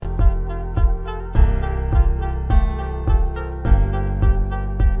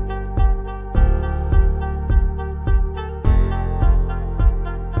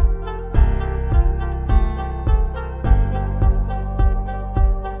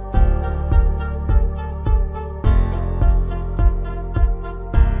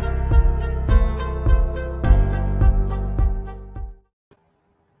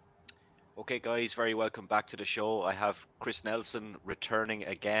guys. Very welcome back to the show. I have Chris Nelson returning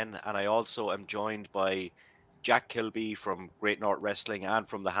again, and I also am joined by Jack Kilby from Great North Wrestling and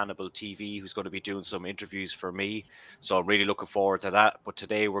from the Hannibal TV, who's going to be doing some interviews for me. So I'm really looking forward to that. But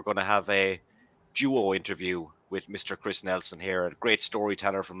today we're going to have a duo interview with Mr. Chris Nelson here, a great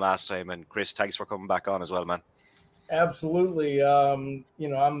storyteller from last time. And Chris, thanks for coming back on as well, man. Absolutely. I'm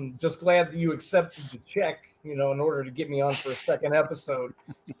just glad that you accepted the check, in order to get me on for a second episode.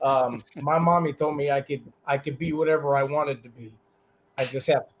 My mommy told me I could be whatever I wanted to be. I just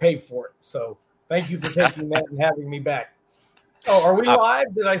have to pay for it. So thank you for taking that and having me back. Oh, are we live?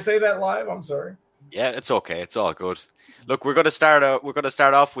 Did I say that live? I'm sorry. Yeah, it's okay. It's all good. Look, we're going to start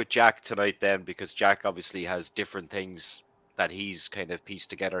off with Jack tonight then, because Jack obviously has different things that he's kind of pieced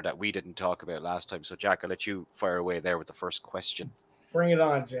together that we didn't talk about last time. So Jack, I'll let you fire away there with the first question. Bring it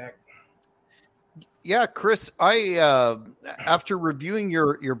on, Jack. Yeah, Chris, I after reviewing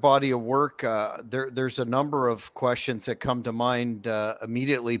your body of work, there's a number of questions that come to mind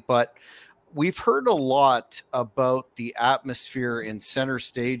immediately, but we've heard a lot about the atmosphere in Center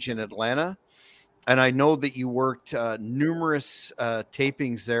Stage in Atlanta, and I know that you worked numerous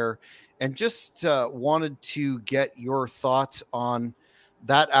tapings there, and just wanted to get your thoughts on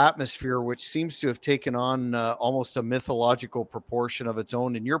that atmosphere, which seems to have taken on almost a mythological proportion of its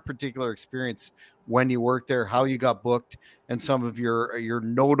own in your particular experience when you worked there, how you got booked, and some of your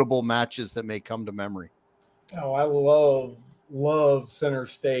notable matches that may come to memory. Oh, I love Center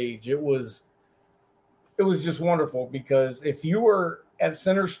Stage. It was just wonderful, because if you were at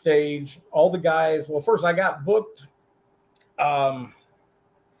Center Stage, all the guys, well, first I got booked right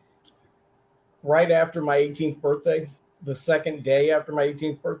after my 18th birthday, the second day after my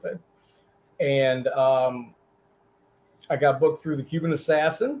 18th birthday. And I got booked through the Cuban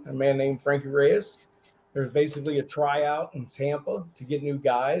Assassin, a man named Frankie Reyes. There's basically a tryout in Tampa to get new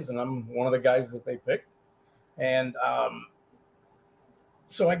guys, and I'm one of the guys that they picked. And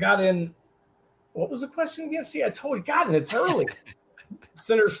so I got in. What was the question again? See, I totally got in. It's early.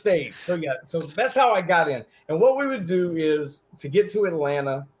 Center Stage. So that's how I got in. And what we would do is, to get to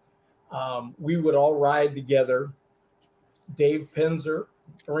Atlanta, we would all ride together. Dave Penzer,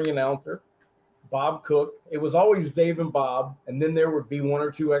 ring announcer, Bob Cook. It was always Dave and Bob, and then there would be one or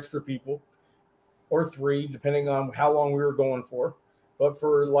two extra people, or three, depending on how long we were going for. But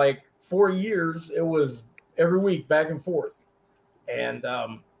for like 4 years, it was every week, back and forth, and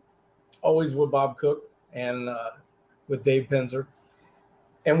always with Bob Cook and with Dave Penzer.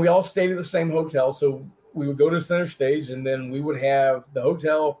 And we all stayed at the same hotel, so we would go to Center Stage, and then we would have the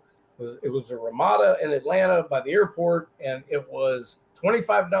hotel. It was a Ramada in Atlanta by the airport, and it was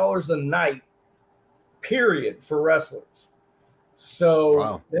 $25 a night, period, for wrestlers. So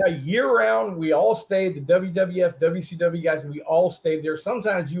wow. Year round, we all stayed. The WWF, WCW guys, we all stayed there.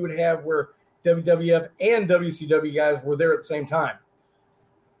 Sometimes you would have where WWF and WCW guys were there at the same time.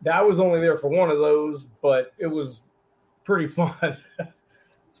 I was only there for one of those, but it was pretty fun.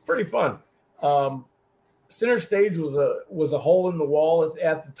 It's pretty fun. Center Stage was a hole in the wall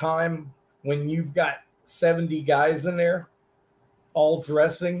at the time, when you've got 70 guys in there, all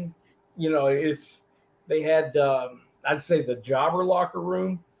dressing. They had, I'd say the jobber locker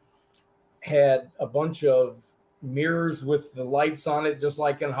room had a bunch of mirrors with the lights on it, just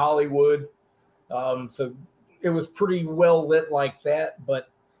like in Hollywood. So it was pretty well lit like that. But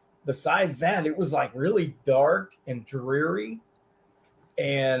besides that, it was like really dark and dreary,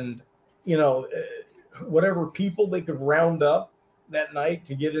 and, whatever people they could round up that night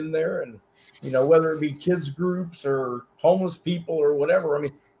to get in there, and whether it be kids groups or homeless people or whatever, I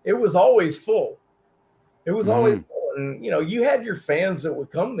mean, it was always full. It was always full. And you had your fans that would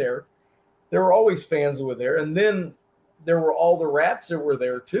come there. There were always fans that were there, and then there were all the rats that were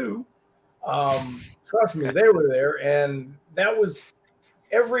there too. Trust me, they were there, and that was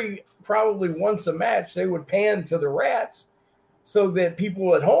probably once a match they would pan to the rats, so that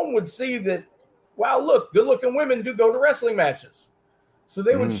people at home would see that, wow, look, good-looking women do go to wrestling matches. So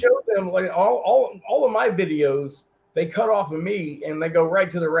they would show them, like, all of my videos, they cut off of me and they go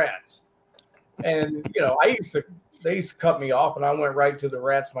right to the rats. And they used to cut me off, and I went right to the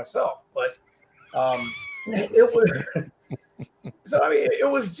rats myself. But it was so. I mean, it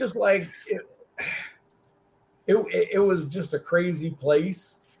was just like it was just a crazy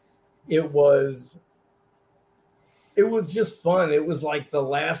place. It was just fun. It was like the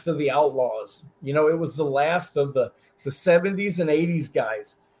last of the Outlaws. It was the last of the 70s and 80s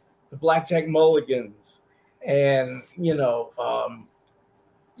guys, the Blackjack Mulligans, and,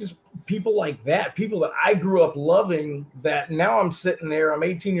 just people like that, people that I grew up loving, that now I'm sitting there, I'm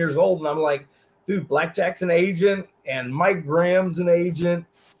 18 years old, and I'm like, dude, Blackjack's an agent, and Mike Graham's an agent,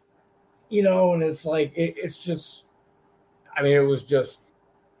 and it's like, it's just, I mean, it was just,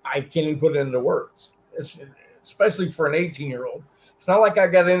 I can't even put it into words. It's especially for an 18-year-old. It's not like I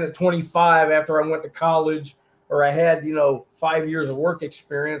got in at 25 after I went to college or I had, 5 years of work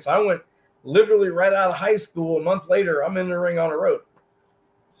experience. I went literally right out of high school. A month later, I'm in the ring on the road.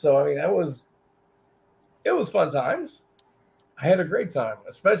 So, I mean, it was fun times. I had a great time,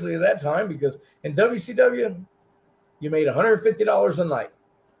 especially at that time, because in WCW, you made $150 a night.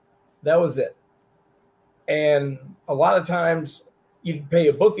 That was it. And a lot of times you'd pay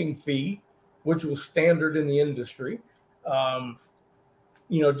a booking fee, which was standard in the industry,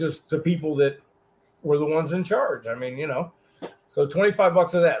 just to people that were the ones in charge. I mean, so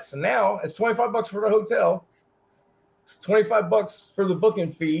 $25 of that. So now it's $25 for the hotel. It's $25 for the booking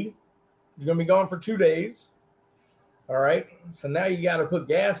fee. You're going to be gone for 2 days. All right. So now you got to put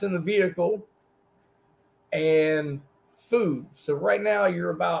gas in the vehicle and food. So right now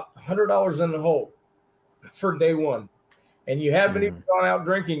you're about $100 in the hole for day one. And you haven't even gone out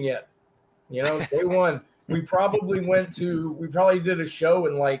drinking yet. Day one, we probably did a show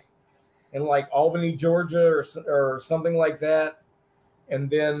in like Albany, Georgia or something like that. And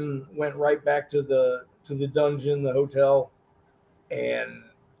then went right back to the dungeon, the hotel. And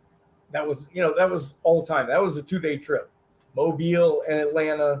that was all the time. That was a 2-day trip. Mobile and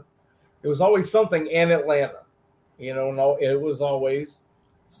Atlanta. It was always something in Atlanta. No, it was always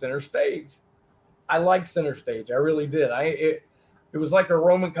center stage. I liked center stage. I really did. It was like a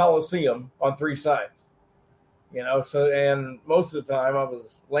Roman Coliseum on 3 sides. So, and most of the time I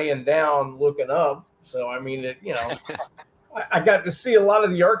was laying down looking up. So, I mean, I got to see a lot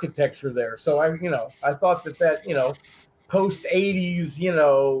of the architecture there. So I thought that post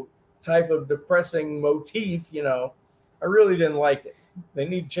 80s, type of depressing motif, I really didn't like it. They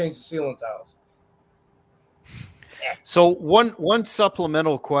need to change the ceiling tiles. So one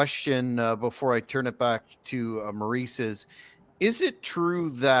supplemental question before I turn it back to Maurice is it true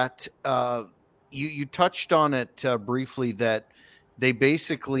that you touched on it briefly, that they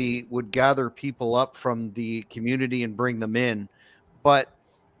basically would gather people up from the community and bring them in? But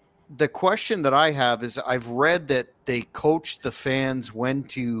the question that I have is, I've read that they coached the fans when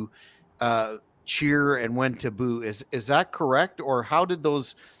to cheer and when to boo. Is that correct? Or how did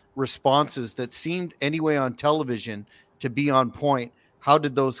those responses that seemed anyway on television to be on point, how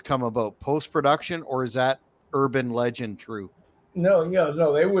did those come about? Post-production, or is that urban legend true? No,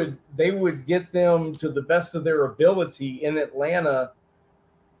 they would get them to the best of their ability in Atlanta.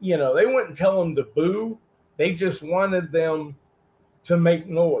 They wouldn't tell them to boo. They just wanted them to make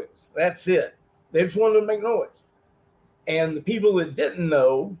noise. That's it. They just wanted to make noise. And the people that didn't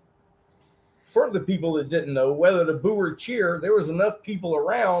know, whether to boo or cheer, there was enough people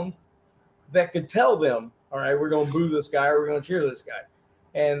around that could tell them, all right, we're going to boo this guy or we're going to cheer this guy.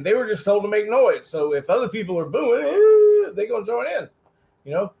 And they were just told to make noise. So if other people are booing, they're going to join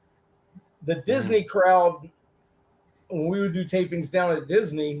in. The Disney crowd, when we would do tapings down at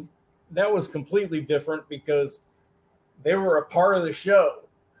Disney, that was completely different because they were a part of the show.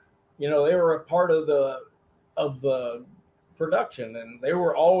 They were a part of the production, and they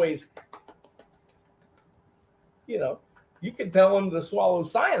were always, you could tell them to swallow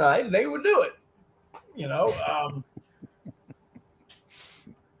cyanide and they would do it.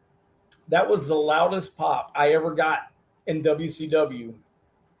 That was the loudest pop I ever got in WCW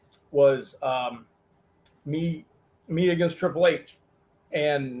was me against Triple H.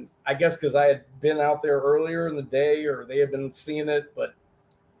 And I guess because I had been out there earlier in the day, or they had been seeing it, but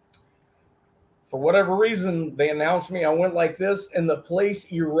for whatever reason, they announced me. I went like this and the place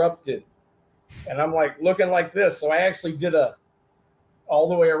erupted. And I'm like looking like this. So I actually did all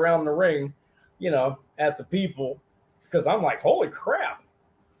the way around the ring, at the people, because I'm like, holy crap.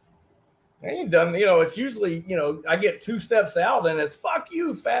 I ain't done, it's usually, I get 2 steps out and it's fuck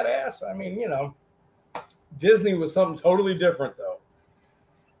you, fat ass. I mean, Disney was something totally different though.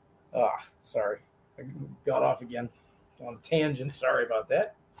 Sorry. I got off again on a tangent. Sorry about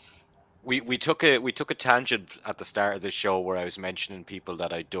that. We took a tangent at the start of the show where I was mentioning people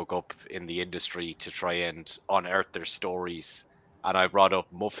that I dug up in the industry to try and unearth their stories, and I brought up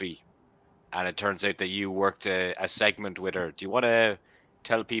Muffy, and it turns out that you worked a segment with her. Do you want to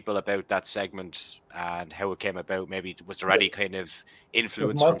tell people about that segment and how it came about? Maybe was there any kind of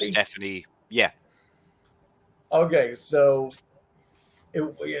influence from Stephanie? Yeah. Okay, so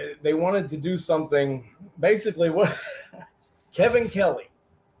they wanted to do something. Basically, what Kevin Kelly,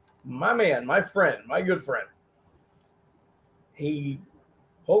 my man, my friend, my good friend, he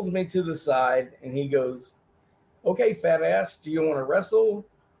pulls me to the side and he goes, okay, fat ass, do you want to wrestle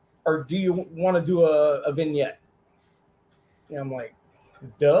or do you want to do a vignette? And I'm like,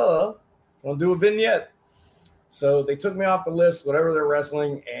 duh. We'll do a vignette. So they took me off the list, whatever they're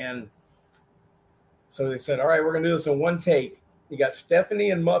wrestling. And so they said, all right, we're going to do this in one take. You got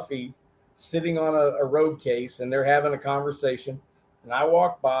Stephanie and Muffy sitting on a road case, and they're having a conversation. And I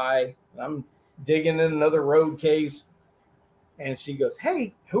walk by, and I'm digging in another road case. And she goes,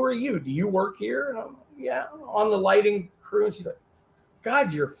 hey, who are you? Do you work here? And I'm, yeah, on the lighting crew. And she's like,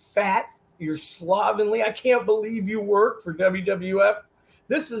 God, you're fat. You're slovenly. I can't believe you work for WWF.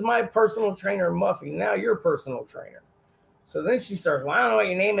 This is my personal trainer, Muffy. Now you're a personal trainer. So then she starts, well, I don't know what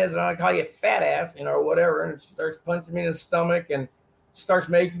your name is, but I'm going to call you fat ass, or whatever. And she starts punching me in the stomach and starts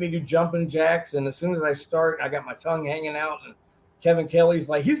making me do jumping jacks. And as soon as I start, I got my tongue hanging out. And Kevin Kelly's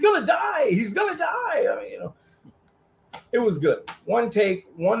like, he's going to die. He's going to die. I mean, it was good. One take,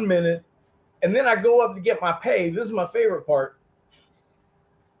 1 minute. And then I go up to get my pay. This is my favorite part.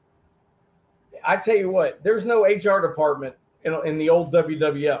 I tell you what, there's no HR department in the old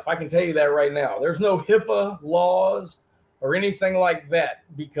WWF. I can tell you that right now. There's no HIPAA laws or anything like that,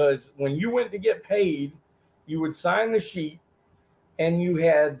 because when you went to get paid, you would sign the sheet, and you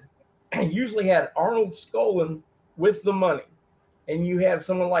usually had Arnold Skolin with the money, and you had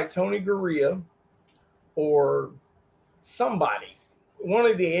someone like Tony Gurria or somebody, one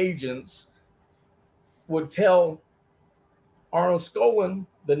of the agents would tell Arnold Skolin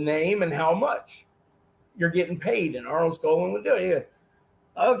the name and how much you're getting paid, and Arnold Skolin would do it.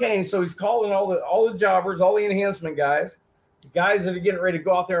 Yeah. Okay, so he's calling all the jobbers, all the enhancement guys, the guys that are getting ready to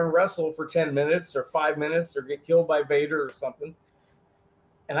go out there and wrestle for 10 minutes or 5 minutes or get killed by Vader or something.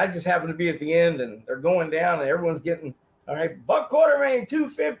 And I just happen to be at the end, and they're going down, and everyone's getting, all right, Buck Quartermain,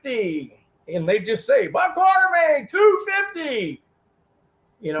 $250. And they just say, Buck Quartermain, $250.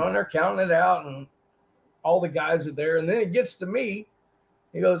 And they're counting it out, and all the guys are there. And then it gets to me.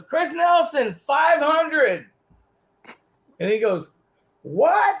 He goes, Chris Nelson, $500. And he goes,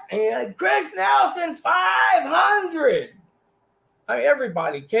 what? And Chris Nelson, $500. I mean,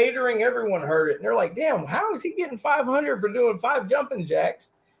 everybody, catering, everyone heard it. And they're like, damn, how is he getting $500 for doing 5 jumping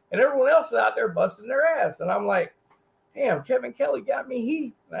jacks? And everyone else is out there busting their ass. And I'm like, damn, Kevin Kelly got me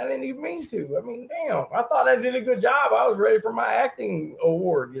heat. I didn't even mean to. I mean, damn, I thought I did a good job. I was ready for my acting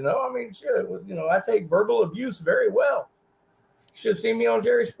award, I mean, shit, it was, I take verbal abuse very well. Should see me on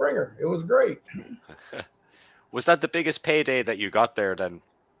Jerry Springer. It was great. Was that the biggest payday that you got there then?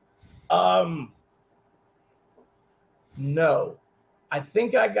 No. I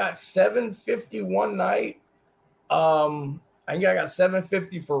think I got $750 one night. I think I got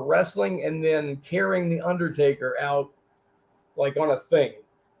 $750 for wrestling, and then carrying the Undertaker out like on a thing.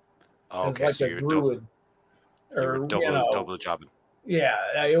 Okay, like so a druid. You were double jobbing. Yeah,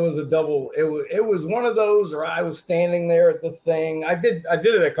 it was a double. It was one of those, or I was standing there at the thing. I did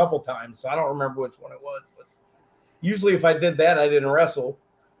it a couple times, so I don't remember which one it was. But usually, if I did that, I didn't wrestle.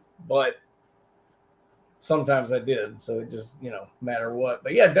 But sometimes I did, so it just matter what.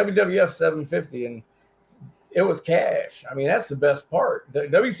 But yeah, WWF $750, and it was cash. I mean, that's the best part.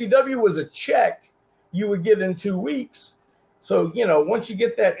 WCW was a check you would get in 2 weeks. So once you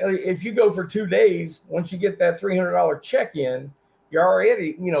get that, if you go for 2 days, once you get that $300 check in, you're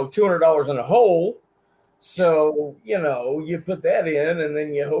already, $200 in a hole. So, you put that in, and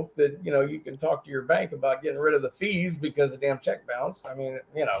then you hope that, you can talk to your bank about getting rid of the fees because the damn check bounced. I mean,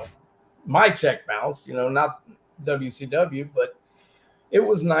 my check bounced, not WCW, but it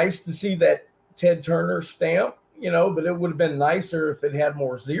was nice to see that Ted Turner stamp, but it would have been nicer if it had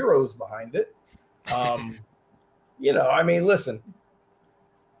more zeros behind it. I mean, listen,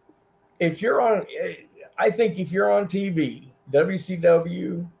 I think if you're on TV,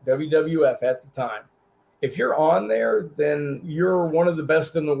 WCW, WWF at the time, if you're on there, then you're one of the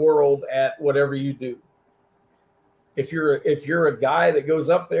best in the world at whatever you do. If you're a guy that goes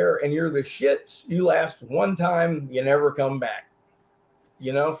up there and you're the shits, you last one time, you never come back.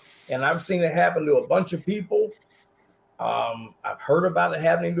 And I've seen it happen to a bunch of people. I've heard about it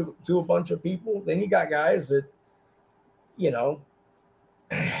happening to a bunch of people. Then you got guys that, you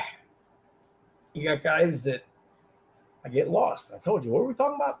got guys that I get lost. I told you, what were we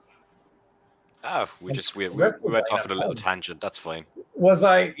talking about? We went off on a little tangent. That's fine. Was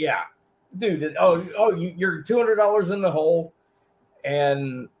I? Yeah, dude. You're $200 in the hole,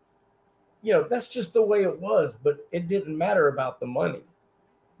 and that's just the way it was. But it didn't matter about the money,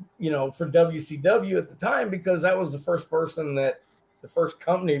 for WCW at the time, because that was the first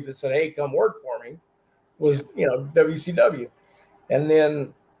company that said, "Hey, come work for me," was WCW, and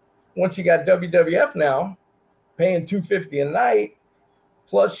then once you got WWF now, paying $250 a night,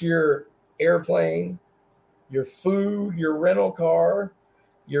 plus your airplane, your food, your rental car,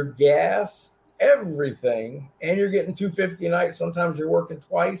 your gas, everything, and you're getting $250 a night. Sometimes you're working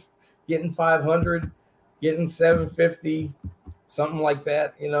twice. getting 500, getting 750, something like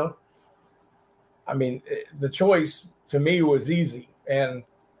that, you know. I mean, the choice to me was easy. And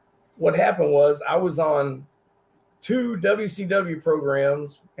what happened was I was on 2 WCW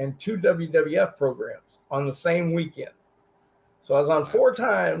programs and 2 WWF programs on the same weekend. So I was on 4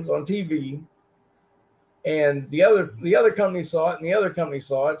 times on TV, and the other company saw it, and the other company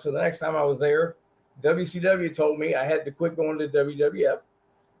saw it. So the next time I was there, WCW told me I had to quit going to WWF,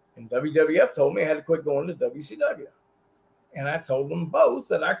 and WWF told me I had to quit going to WCW. And I told them both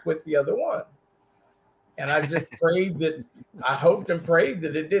that I quit the other one. And I just prayed that, I hoped and prayed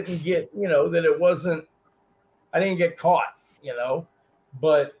that it didn't get, you know, that it wasn't, I didn't get caught, you know.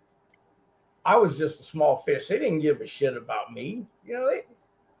 But I was just a small fish. They didn't give a shit about me. You know,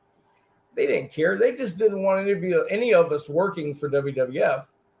 they didn't care. They just didn't want any of us working for WWF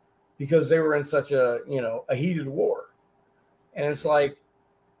because they were in such a, you know, a heated war. And it's like,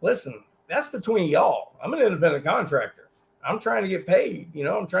 listen, that's between y'all. I'm an independent contractor. I'm trying to get paid. You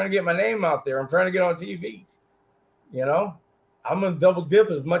know, I'm trying to get my name out there. I'm trying to get on TV. You know, I'm going to double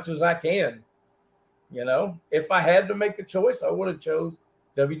dip as much as I can. You know, if I had to make a choice, I would have chose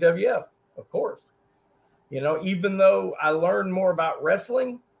WWF, of course. You know, even though I learned more about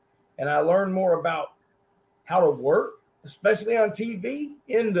wrestling and I learned more about how to work, especially on TV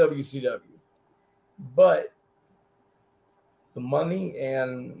in WCW. But the money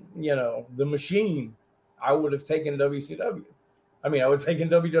and, you know, the machine, I would have taken WCW. I mean, I would have taken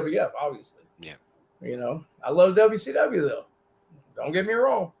WWF, obviously. Yeah. You know, I love WCW, though. Don't get me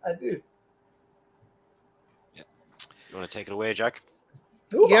wrong. I do. Yeah. You want to take it away, Jack?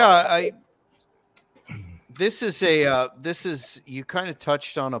 Yeah, this is you kind of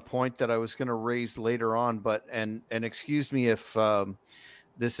touched on a point that I was going to raise later on, but and excuse me if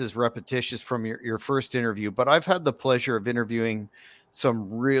this is repetitious from your first interview, but I've had the pleasure of interviewing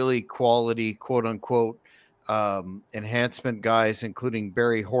some really quality, quote unquote, enhancement guys, including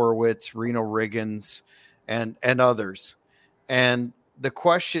Barry Horowitz, Reno Riggins, and others. And the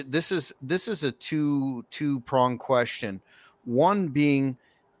question, this is a two-pronged question. One being,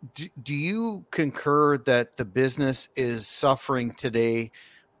 do you concur that the business is suffering today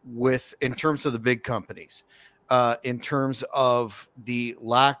in terms of the big companies, in terms of the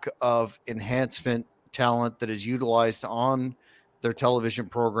lack of enhancement talent that is utilized on their television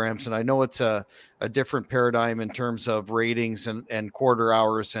programs? And I know it's a different paradigm in terms of ratings and quarter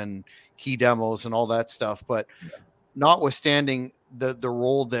hours and key demos and all that stuff, but notwithstanding the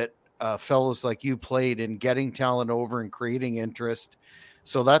role that fellows like you played in getting talent over and creating interest.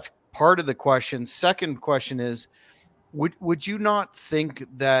 So that's part of the question. Second question is, would you not think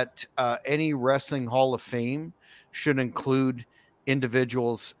that any wrestling Hall of Fame should include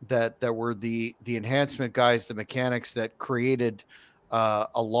individuals that were the enhancement guys, the mechanics that created a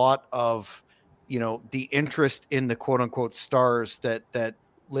lot of, you know, the interest in the quote unquote stars that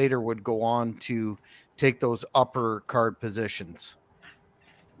later would go on to take those upper card positions?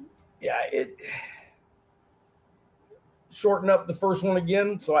 Yeah, shorten up the first one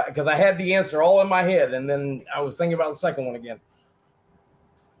again. So because I had the answer all in my head, and then I was thinking about the second one again.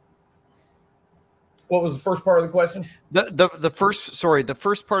 What was the first part of the question? The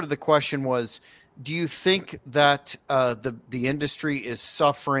first part of the question was, do you think that the industry is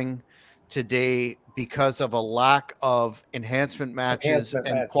suffering today because of a lack of enhancement matches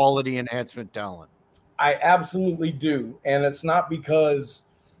and quality enhancement talent? I absolutely do. And it's not because,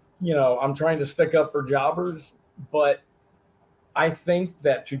 you know, I'm trying to stick up for jobbers, but I think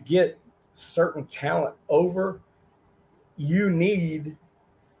that to get certain talent over, you need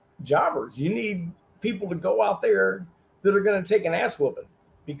jobbers. You need people to go out there that are going to take an ass whooping.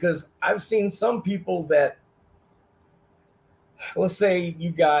 Because I've seen some people that, let's say you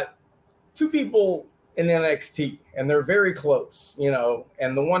got 2 people in NXT and they're very close, you know,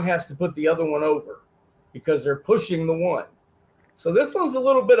 and the one has to put the other one over because they're pushing the one. So this one's a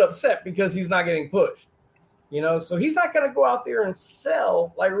little bit upset because he's not getting pushed, you know, so he's not going to go out there and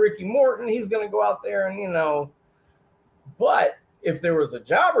sell like Ricky Morton. He's going to go out there and, you know, but if there was a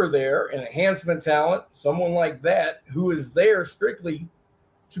jobber there, an enhancement talent, someone like that who is there strictly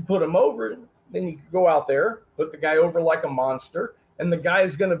to put him over, then you could go out there, put the guy over like a monster, and the guy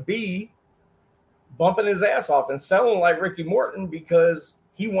is going to be bumping his ass off and selling like Ricky Morton because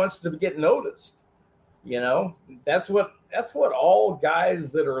he wants to get noticed. You know, that's what all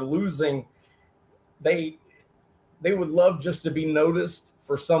guys that are losing, they would love just to be noticed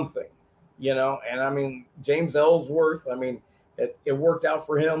for something, you know. And I mean, James Ellsworth, I mean, it worked out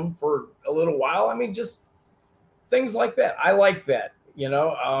for him for a little while. I mean, just things like that. I like that, you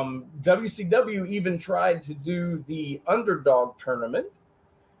know. WCW even tried to do the underdog tournament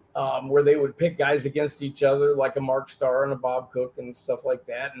where they would pick guys against each other, like a Mark Starr and a Bob Cook and stuff like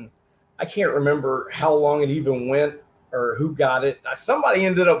that. And I can't remember how long it even went or who got it. Somebody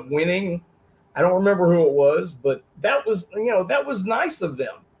ended up winning. I don't remember who it was, but that was, that was nice of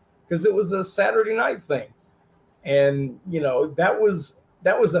them because it was a Saturday night thing. And, that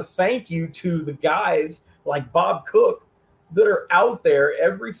was a thank you to the guys like Bob Cook that are out there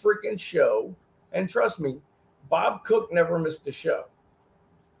every freaking show. And trust me, Bob Cook never missed a show.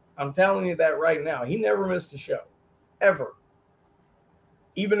 I'm telling you that right now. He never missed a show, ever.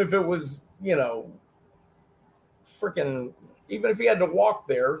 Even if it was, even if he had to walk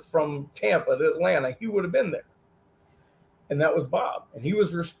there from Tampa to Atlanta, he would have been there. And that was Bob. And he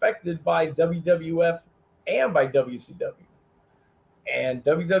was respected by WWF and by WCW. And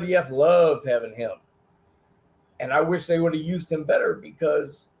WWF loved having him. And I wish they would have used him better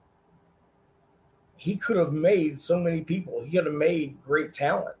because he could have made so many people. He could have made great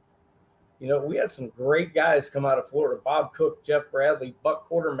talent. We had some great guys come out of Florida. Bob Cook, Jeff Bradley, Buck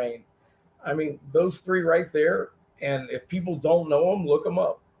Quartermain. I mean, those three right there. And if people don't know them, look them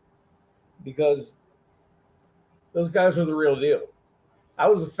up. Because those guys are the real deal. I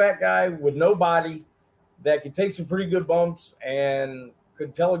was a fat guy with no body that could take some pretty good bumps and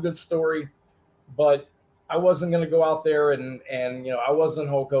could tell a good story. But I wasn't going to go out there and I wasn't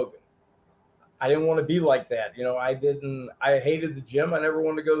Hulk Hogan. I didn't want to be like that. I hated the gym. I never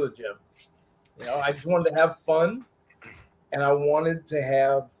wanted to go to the gym. I just wanted to have fun, and I wanted to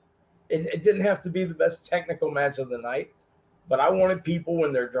have it didn't have to be the best technical match of the night, but I wanted people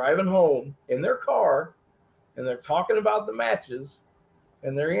when they're driving home in their car and they're talking about the matches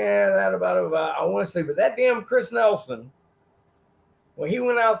and they're I want to say, but that damn Chris Nelson, when he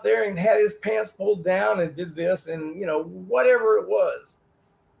went out there and had his pants pulled down and did this and whatever it was,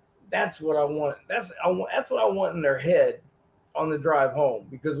 that's what I want. That's what I want in their head on the drive home,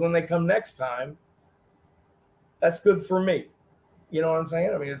 because when they come next time, that's good for me. You know what I'm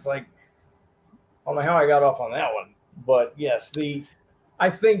saying? I mean, it's like, I don't know how I got off on that one, but yes, I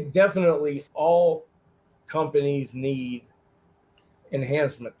think definitely all companies need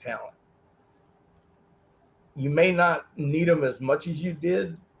enhancement talent. You may not need them as much as you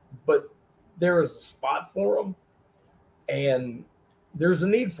did, but there is a spot for them, and there's a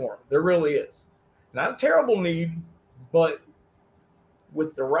need for them. There really is. Not a terrible need, but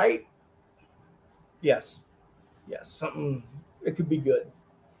with the right, yes, something, it could be good.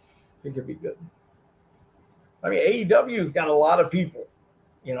 It could be good. I mean, AEW's got a lot of people.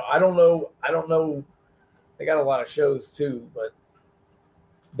 I don't know. They got a lot of shows too, but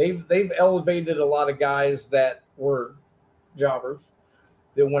they've elevated a lot of guys that were jobbers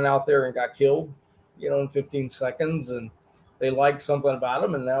that went out there and got killed, in 15 seconds, and they liked something about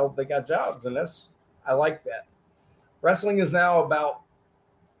them, and now they got jobs, and I like that. Wrestling is now about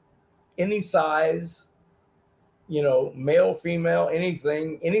any size, male, female,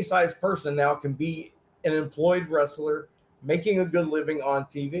 anything, any size person now can be an employed wrestler making a good living on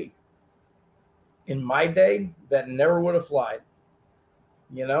TV. In my day, that never would have flied.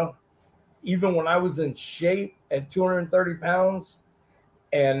 Even when I was in shape at 230 pounds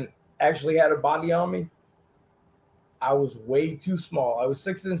and actually had a body on me, I was way too small. I was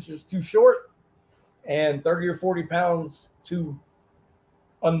 6 inches too short and 30 or 40 pounds too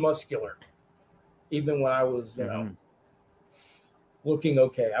unmuscular. Even when I was, looking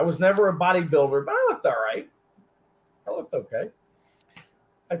okay. I was never a bodybuilder, but I looked all right. I looked okay.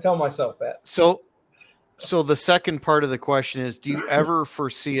 I tell myself that. So the second part of the question is, do you ever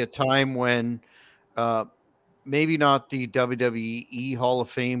foresee a time when maybe not the WWE Hall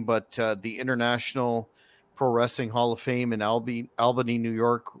of Fame, but the International Pro Wrestling Hall of Fame in Albany, New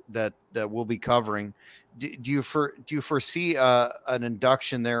York, that we'll be covering? Do you foresee an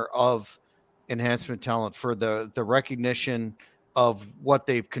induction there of enhancement talent for the recognition of what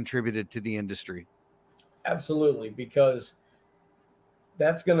they've contributed to the industry? Absolutely, because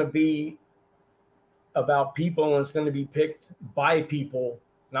that's going to be about people, and it's going to be picked by people,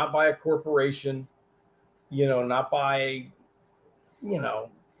 not by a corporation, not by,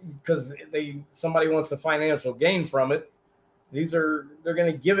 because somebody wants a financial gain from it. They're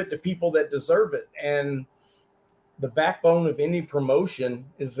going to give it to people that deserve it. And the backbone of any promotion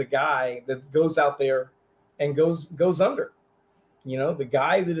is the guy that goes out there and goes under. The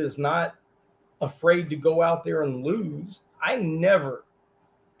guy that is not afraid to go out there and lose. I never,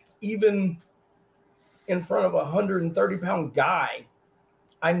 even in front of a 130-pound guy,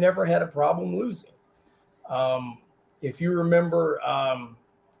 I never had a problem losing. If you remember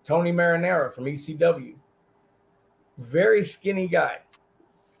Tony Marinara from ECW, very skinny guy.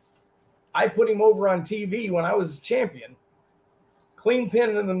 I put him over on TV when I was champion clean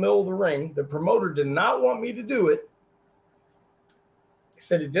pin in the middle of the ring. The promoter did not want me to do it. He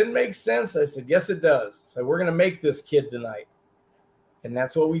said it didn't make sense. I said, yes, it does. So we're going to make this kid tonight. And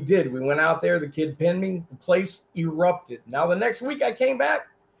that's what we did. We went out there. The kid pinned me. The place erupted. Now, the next week I came back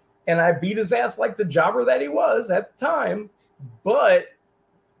and I beat his ass like the jobber that he was at the time. But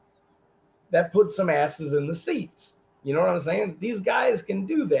that put some asses in the seats. You know what I'm saying? These guys can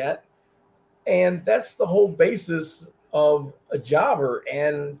do that. And that's the whole basis of a jobber.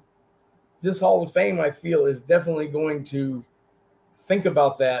 And this Hall of Fame, I feel, is definitely going to think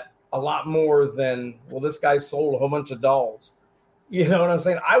about that a lot more than, well, this guy sold a whole bunch of dolls. You know what I'm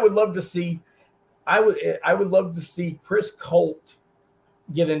saying? I would love to see Chris Colt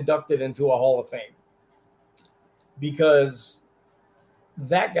get inducted into a Hall of Fame, because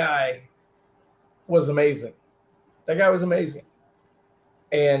that guy was amazing. That guy was amazing.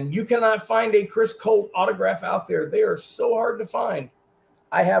 And you cannot find a Chris Colt autograph out there. They are so hard to find.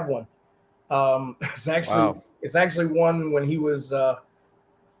 I have one. It's actually one when he was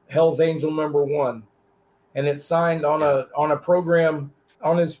Hell's Angel #1. And it's signed on a program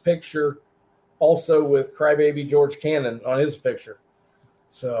on his picture, also with Crybaby George Cannon on his picture.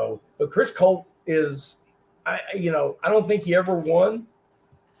 So, but Chris Colt is, I don't think he ever won,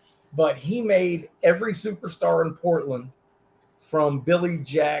 but he made every superstar in Portland, from Billy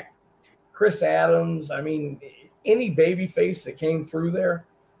Jack, Chris Adams. I mean, any babyface that came through there,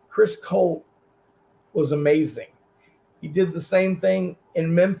 Chris Colt was amazing. He did the same thing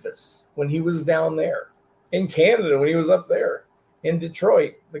in Memphis when he was down there, in Canada when he was up there, in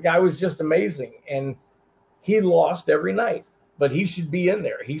Detroit. The guy was just amazing, and he lost every night, but he should be in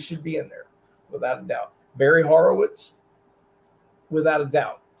there. He should be in there without a doubt. Barry Horowitz, without a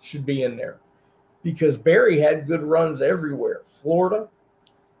doubt, should be in there, because Barry had good runs everywhere. Florida,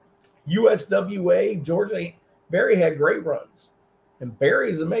 USWA, Georgia. Barry had great runs, and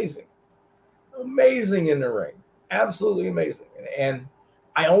Barry's amazing. Amazing in the ring. Absolutely amazing. And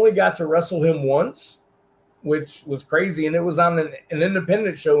I only got to wrestle him once, which was crazy. And it was on an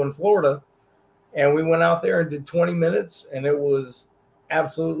independent show in Florida. And we went out there and did 20 minutes, and it was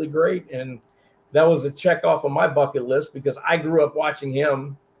absolutely great. And that was a check off of my bucket list, because I grew up watching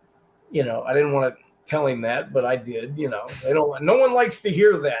him. You know, I didn't want to tell him that, but I did. You know, no one likes to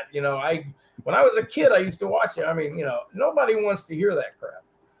hear that. You know, when I was a kid, I used to watch it. I mean, you know, nobody wants to hear that crap.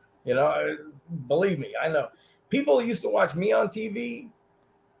 You know, believe me, I know. People who used to watch me on TV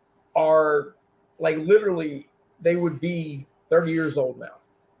are like, literally, they would be 30 years old now.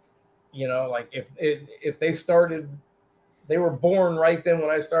 You know, like if they started, they were born right then when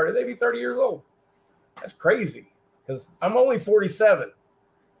I started, they'd be 30 years old. That's crazy, because I'm only 47.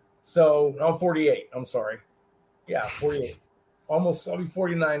 So I'm 48. I'm sorry. Yeah, 48. I'll be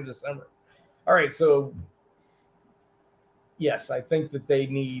 49 in December. All right. So yes, I think that they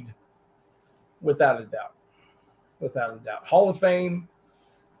need, without a doubt, Hall of Fame,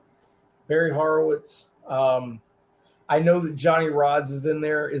 Barry Horowitz. I know that Johnny Rodz is in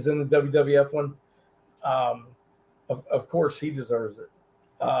there, is in the WWF one. Of course, he deserves it.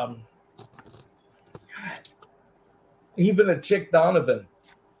 Even a Chick Donovan.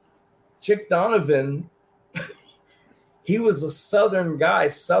 Chick Donovan, he was a Southern guy,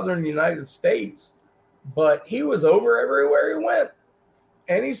 Southern United States, but he was over everywhere he went,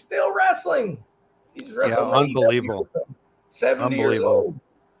 and he's still wrestling. He's wrestling. Yeah, unbelievable. 70 years old.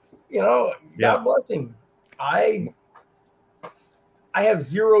 You know, Yeah. God bless him. I have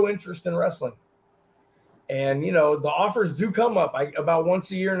zero interest in wrestling. And, you know, the offers do come up. About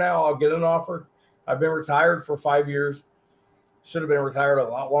once a year now, I'll get an offer. I've been retired for 5 years. Should have been retired a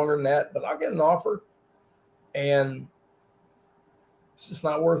lot longer than that, but I'll get an offer. And it's just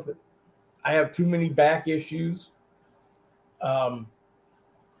not worth it. I have too many back issues. I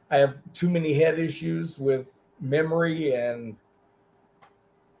have too many head issues with memory and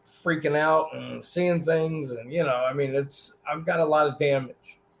freaking out and seeing things. And, you know, I mean, I've got a lot of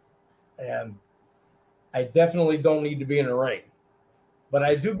damage. And I definitely don't need to be in a ring. But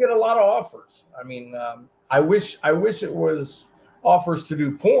I do get a lot of offers. I mean, I wish it was offers to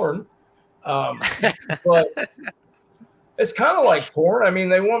do porn. But it's kind of like porn. I mean,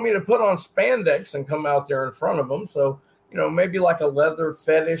 they want me to put on spandex and come out there in front of them. So, you know, maybe like a leather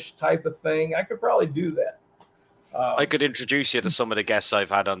fetish type of thing. I could probably do that. I could introduce you to some of the guests I've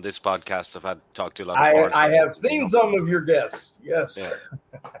had on this podcast. I've had talked to a lot of I have seen some of your guests. Yes. Yeah.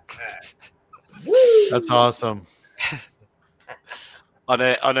 That's awesome. On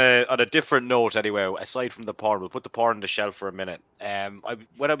a different note, anyway, aside from the porn, we'll put the porn on the shelf for a minute.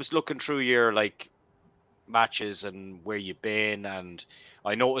 When I was looking through your matches and where you've been, and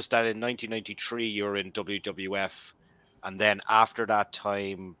I noticed that in 1993 you were in WWF And then after that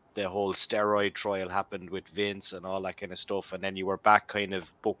time, the whole steroid trial happened with Vince and all that kind of stuff. And then you were back kind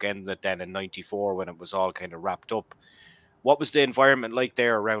of bookended then in 94 when it was all kind of wrapped up. What was the environment like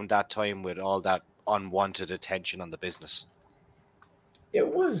there around that time with all that unwanted attention on the business? You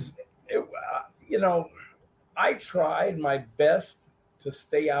know, I tried my best to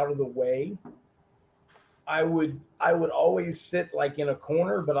stay out of the way. I would always sit like in a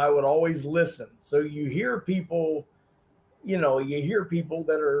corner, but I would always listen. So you hear people,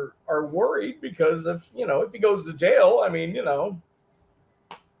 that are worried because if he goes to jail, I mean, what I'm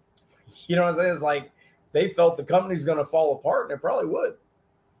saying? It's like they felt the company's going to fall apart, and it probably would.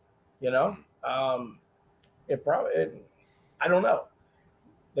 I don't know.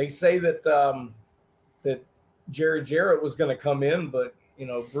 They say that that Jerry Jarrett was going to come in, but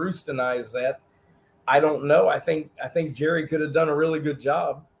Bruce denies that. I don't know. I think Jerry could have done a really good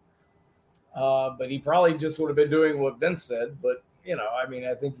job, but he probably just would have been doing what Vince said. But I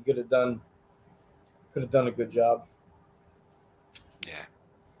think he could have done a good job. Yeah,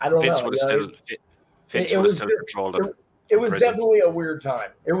 I don't Vince know. Would have still, Vince would have still controlled it. It was definitely a weird time.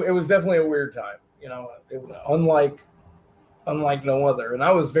 It was definitely a weird time. Unlike no other. And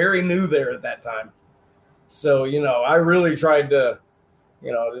I was very new there at that time, so I really tried to,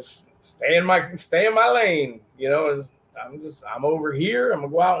 just stay in my lane. I'm over here. I'm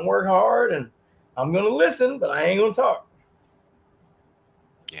gonna go out and work hard, and I'm gonna listen, but I ain't gonna talk.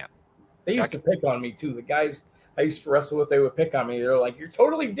 Yeah, they used to pick on me too. The guys I used to wrestle with, they would pick on me. They're like, "You're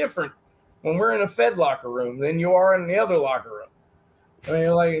totally different when we're in a Fed locker room than you are in the other locker room." I mean,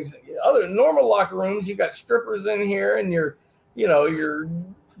 like other normal locker rooms, you got strippers in here, and you're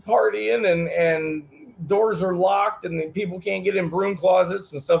partying, and doors are locked, and then people can't get in broom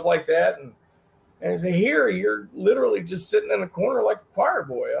closets and stuff like that. And I say, here, you're literally just sitting in a corner like a choir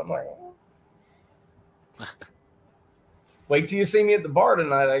boy. I'm like, oh. Wait till you see me at the bar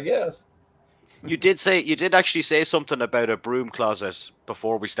tonight, I guess. You did actually say something about a broom closet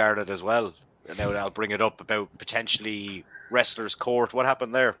before we started as well. And now I'll bring it up about potentially wrestlers' court. What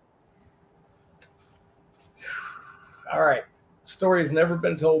happened there? All right. Story has never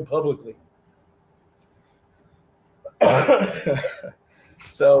been told publicly.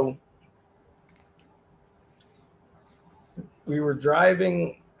 So we were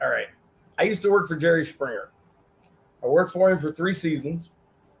driving. All right. I used to work for Jerry Springer. I worked for him for 3 seasons.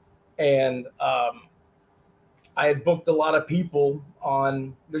 And I had booked a lot of people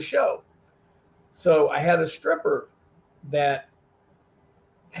on the show. So I had a stripper that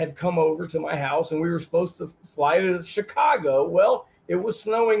had come over to my house, and we were supposed to fly to Chicago. Well, it was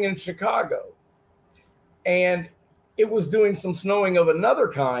snowing in Chicago, and it was doing some snowing of another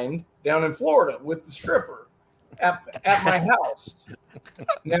kind down in Florida with the stripper at my house.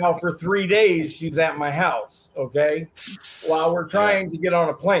 Now for 3 days, she's at my house, okay, while we're trying to get on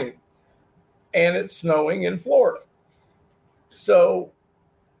a plane, and it's snowing in Florida. So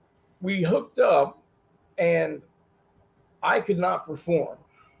we hooked up, and I could not perform.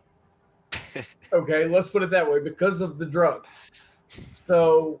 Okay, let's put it that way, because of the drugs.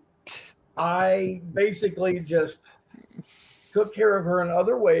 So I basically just took care of her in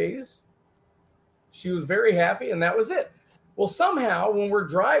other ways. She was very happy, and that was it. Well, somehow when we're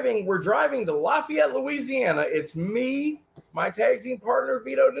driving to Lafayette, Louisiana. It's me, my tag team partner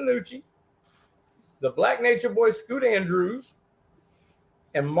Vito DiNucci, the Black Nature Boy Scoot Andrews,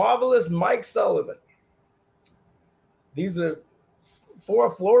 and Marvelous Mike Sullivan. These are 4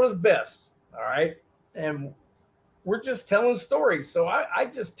 of Florida's best. All right. And we're just telling stories. So I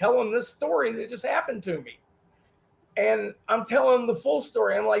just tell them this story that just happened to me. And I'm telling them the full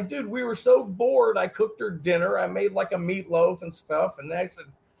story. I'm like, dude, we were so bored. I cooked her dinner. I made like a meatloaf and stuff. And I said,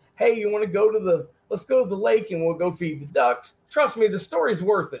 hey, you want to let's go to the lake and we'll go feed the ducks. Trust me, the story's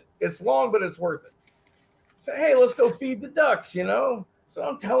worth it. It's long, but it's worth it. So, hey, let's go feed the ducks, So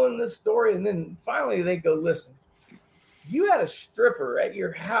I'm telling this story. And then finally they go, listen, you had a stripper at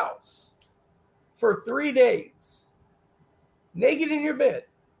your house for 3 days, naked in your bed,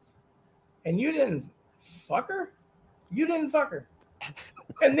 and you didn't fuck her? You didn't fuck her.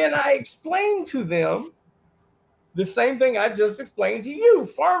 And then I explained to them the same thing I just explained to you.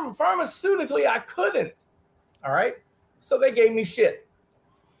 Pharmaceutically, I couldn't. All right? So they gave me shit.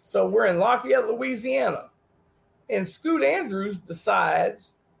 So we're in Lafayette, Louisiana. And Scoot Andrews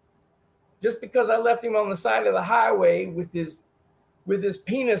decides, just because I left him on the side of the highway with his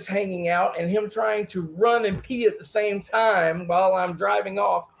penis hanging out and him trying to run and pee at the same time while I'm driving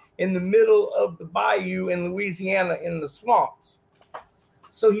off in the middle of the bayou in Louisiana in the swamps.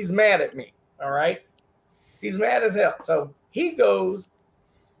 So he's mad at me, all right? He's mad as hell. So he goes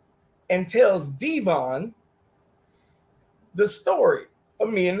and tells Devon the story of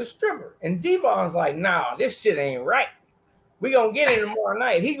me and the stripper. And Devon's like, nah, this shit ain't right. We gonna get him tomorrow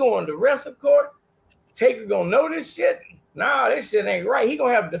night. He going to wrestle court. Taker gonna know this shit. Nah, this shit ain't right. He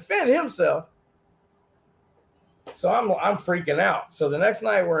gonna have to defend himself. So I'm freaking out. So the next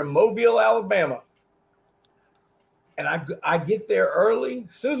night we're in Mobile, Alabama. And I get there early.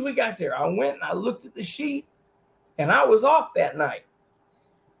 As soon as we got there, I went and I looked at the sheet and I was off that night.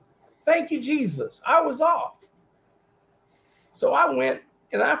 Thank you, Jesus. I was off. So I went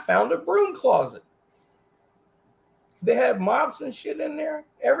and I found a broom closet. They had mops and shit in there,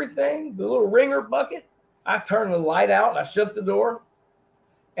 everything, the little ringer bucket. I turned the light out, I shut the door,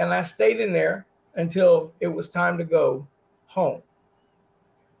 and I stayed in there until it was time to go home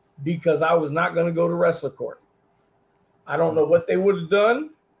because I was not going to go to wrestler court. I don't know what they would have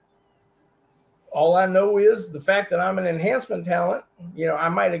done. All I know is the fact that I'm an enhancement talent, you know, I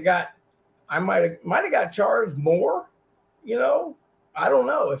might have got charged more, you know. I don't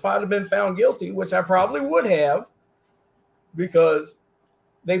know if I'd have been found guilty, which I probably would have, because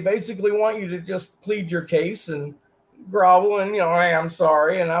they basically want you to just plead your case and grovel and, you know, hey, I'm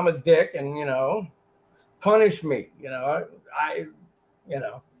sorry and I'm a dick and, you know, punish me. You know, you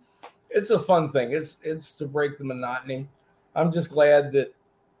know, it's a fun thing. It's to break the monotony. I'm glad that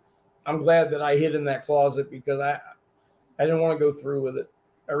I hid in that closet because I didn't want to go through with it.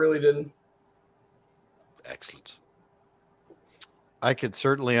 I really didn't. Excellent. I could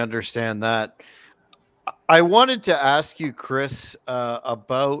certainly understand that. I wanted to ask you, Chris,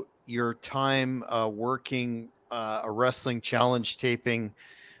 about your time working a wrestling challenge taping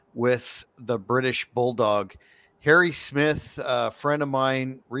with the British Bulldog. Harry Smith, a friend of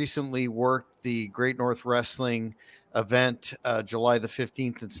mine, recently worked the Great North Wrestling event, July the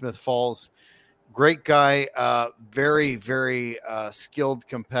 15th in Smith Falls. Great guy, very, very skilled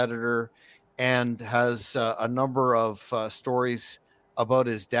competitor, and has a number of stories about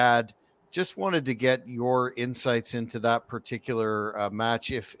his dad. Just wanted to get your insights into that particular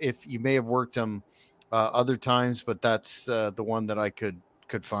match. If you may have worked him other times, but that's the one that I could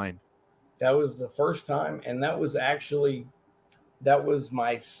find. That was the first time, and that was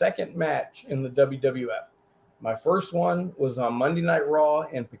my second match in the WWF. My first one was on Monday Night Raw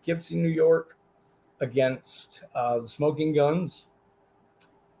in Poughkeepsie, New York, against the Smoking Guns.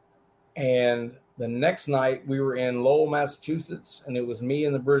 And the next night we were in Lowell, Massachusetts, and it was me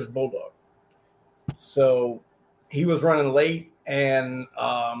and the British Bulldog. So he was running late, and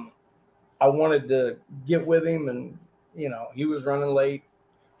I wanted to get with him, and, you know, he was running late.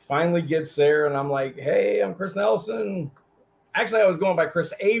 Finally gets there, and I'm like, hey, I'm Chris Nelson. Actually, I was going by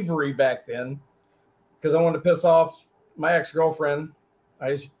Chris Avery back then because I wanted to piss off my ex-girlfriend. I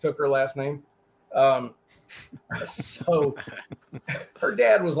just took her last name. So her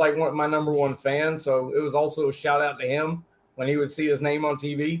dad was like my number one fan, so it was also a shout out to him when he would see his name on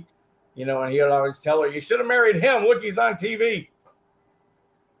TV, you know, and he would always tell her, you should have married him. Look, he's on TV.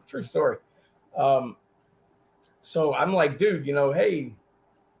 True story. So I'm like, dude, you know, hey,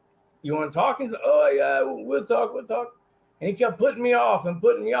 you want to talk? He's like, oh, yeah, we'll talk. And he kept putting me off. And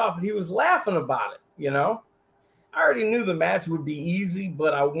he was laughing about it, you know. I already knew the match would be easy,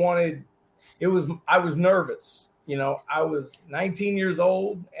 but I was nervous. You know, I was 19 years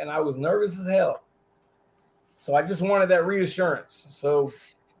old, and I was nervous as hell. So I just wanted that reassurance. So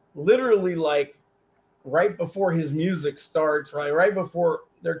literally, like, right before his music starts, right before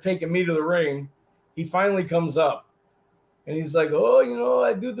they're taking me to the ring, he finally comes up. And he's like, oh, you know,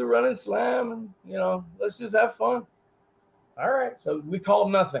 I do the running slam, and, you know, let's just have fun. All right. So we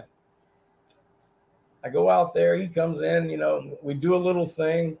called nothing. I go out there. He comes in, you know, we do a little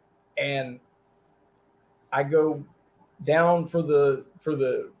thing, and I go down for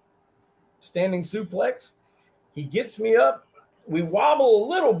the standing suplex. He gets me up. We wobble a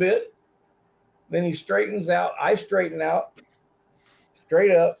little bit. Then he straightens out. I straighten out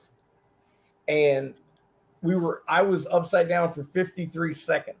straight up. And I was upside down for 53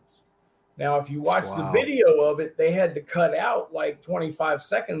 seconds. Now, if you watch the video of it, they had to cut out like 25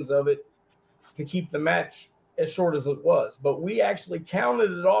 seconds of it to keep the match as short as it was. But we actually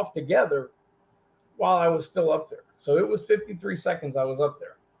counted it off together while I was still up there. So it was 53 seconds I was up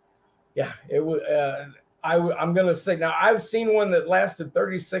there. Yeah, it was. I'm going to say, now I've seen one that lasted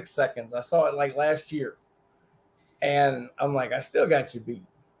 36 seconds. I saw it like last year. And I'm like, I still got you beat.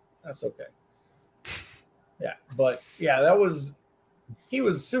 That's okay. Yeah, but yeah, he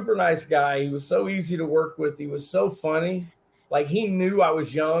was a super nice guy. He was so easy to work with. He was so funny. Like, he knew I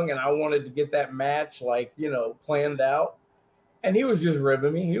was young and I wanted to get that match, like, you know, planned out. And he was just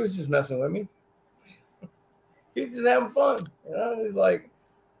ribbing me. He was just messing with me. He was just having fun. You know, like,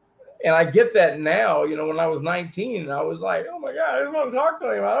 And I get that now, when I was 19, I was like, oh my God, I just want to talk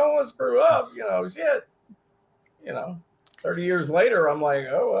to him. I don't want to screw up, shit. 30 years later, I'm like,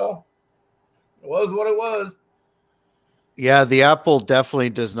 oh, well, it was what it was. Yeah, the apple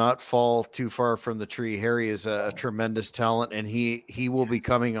definitely does not fall too far from the tree. Harry is a tremendous talent, and he will be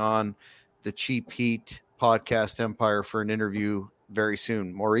coming on the Cheap Heat podcast empire for an interview very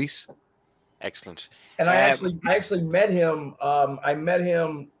soon. Maurice? Excellent. And I actually met him. I met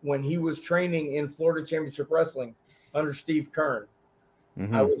him when he was training in Florida Championship Wrestling under Steve Kern.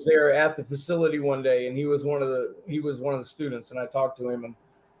 Mm-hmm. I was there at the facility one day, and he was one of the students, and I talked to him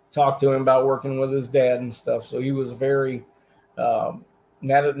about working with his dad and stuff. So he was very.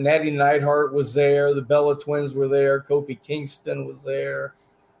 Natty Neidhart was there. The Bella Twins were there. Kofi Kingston was there.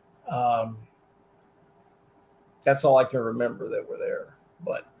 That's all I can remember that were there,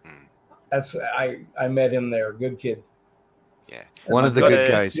 but. That's I met him there. Good kid. Yeah. One of the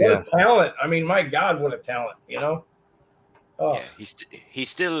good guys. What Yeah. a talent. I mean, my God, what a talent, Oh. Yeah, he's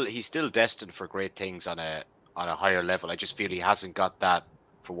still destined for great things on a higher level. I just feel he hasn't got that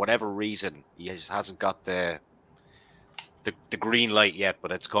for whatever reason. He just hasn't got the green light yet,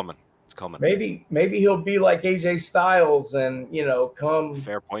 but it's coming. It's coming. Maybe he'll be like AJ Styles and, come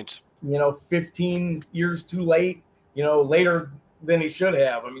fair point. 15 years too late, later than he should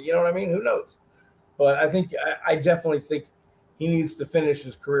have. I mean, you know what I mean? Who knows? But I definitely think he needs to finish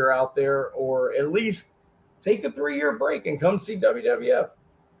his career out there, or at least take a 3-year break and come see WWF.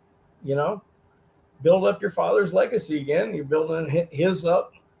 Build up your father's legacy again. You're building his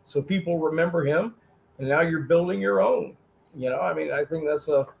up so people remember him, and now you're building your own. I mean, I think that's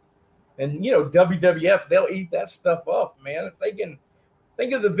WWF, they'll eat that stuff up, man. If they can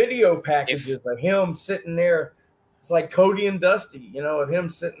think of the video packages of him sitting there. It's like Cody and Dusty, of him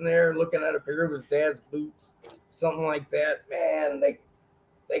sitting there looking at a pair of his dad's boots, something like that. Man, they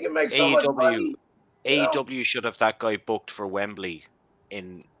can make so much money. AEW should have that guy booked for Wembley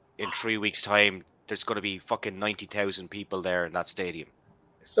in 3 weeks' time. There's going to be fucking 90,000 people there in that stadium.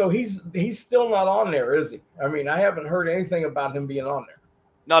 So he's still not on there, is he? I mean, I haven't heard anything about him being on there.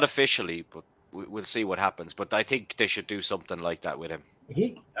 Not officially, but we'll see what happens. But I think they should do something like that with him.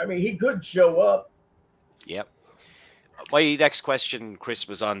 He could show up. Yep. My next question, Chris,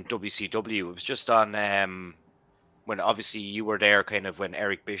 was on WCW. It was just on when obviously you were there kind of when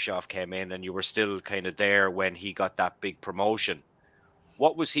Eric Bischoff came in, and you were still kind of there when he got that big promotion.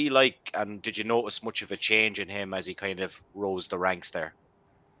 What was he like, and did you notice much of a change in him as he kind of rose the ranks there?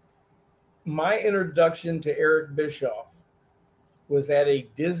 My introduction to Eric Bischoff was at a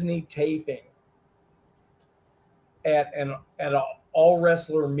Disney taping at an all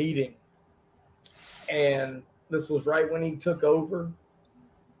wrestler meeting, and this was right when he took over.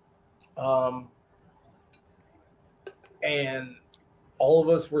 And all of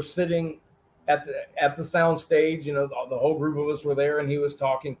us were sitting at the sound stage, the whole group of us were there, and he was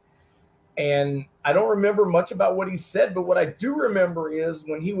talking. And I don't remember much about what he said, but what I do remember is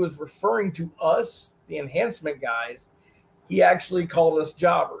when he was referring to us, the enhancement guys, he actually called us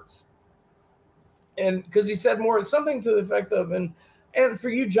jobbers. And because he said something to the effect of, and for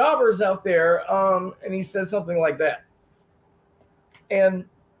you jobbers out there, and he said something like that. And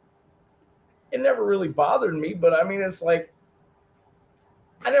it never really bothered me, but I mean, it's like,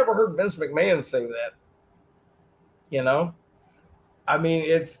 I never heard Vince McMahon say that. I mean,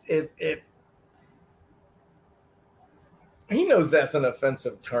 he knows that's an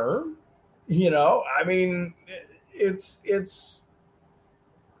offensive term. I mean, it's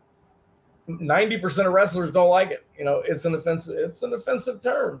 90% of wrestlers don't like it. It's an offensive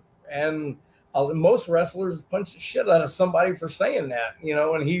term. And most wrestlers punch the shit out of somebody for saying that,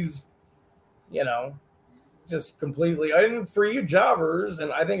 and he's, just completely, and for you jobbers,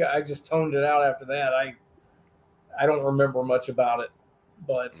 and I think I just toned it out after that. I don't remember much about it,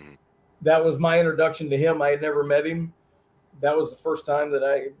 but that was my introduction to him. I had never met him. That was the first time that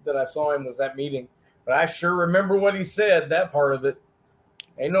I saw him, was that meeting. But I sure remember what he said, that part of it.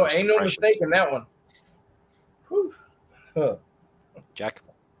 Ain't no mistake in that one. Whew. Huh. Jack?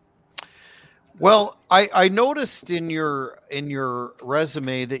 Well, I noticed in your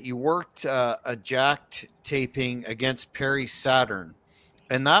resume that you worked a Jacked taping against Perry Saturn,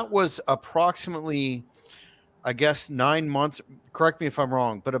 and that was approximately, I guess, 9 months. Correct me if I'm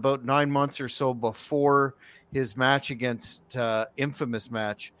wrong, but about 9 months or so before his match against infamous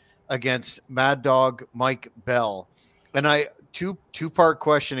match against Mad Dog Mike Bell. And two-part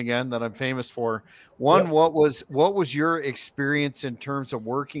question again that I'm famous for. One, yep. What was your experience in terms of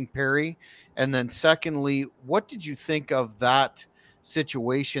working Perry? And then secondly, what did you think of that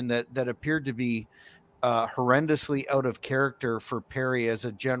situation that appeared to be horrendously out of character for Perry as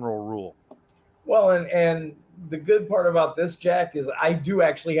a general rule. Well, and the good part about this, Jack, is I do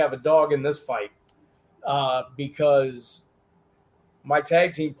actually have a dog in this fight because my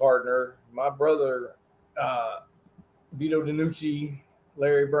tag team partner, my brother, Vito DiNucci,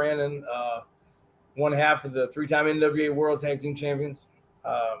 Larry Brandon, one half of the 3-time NWA World Tag Team Champions,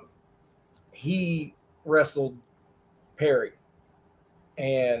 he wrestled Perry.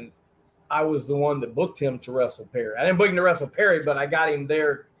 And I was the one that booked him to wrestle Perry. I didn't book him to wrestle Perry, but I got him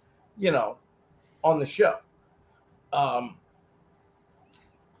there, on the show.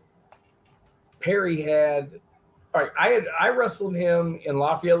 Perry I wrestled him in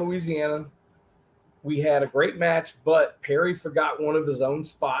Lafayette, Louisiana. We had a great match, but Perry forgot one of his own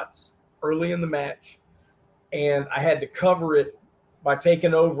spots early in the match, and I had to cover it by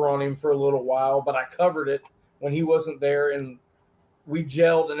taking over on him for a little while, but I covered it when he wasn't there, and we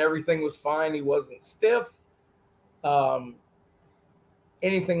gelled and everything was fine. He wasn't stiff,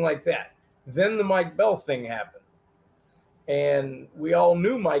 anything like that. Then the Mike Bell thing happened. And we all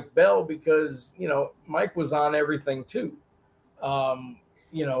knew Mike Bell because, Mike was on everything too. All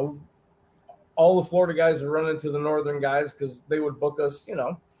the Florida guys would run into the Northern guys because they would book us,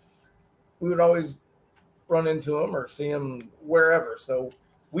 we would always run into them or see them wherever. So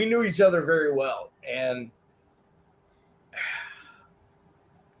we knew each other very well. And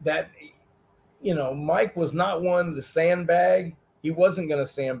that, Mike was not one to sandbag. He wasn't going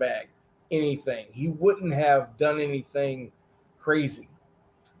to sandbag anything. He wouldn't have done anything crazy.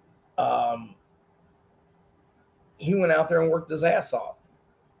 He went out there and worked his ass off.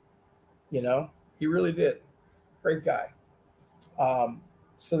 He really did. Great guy.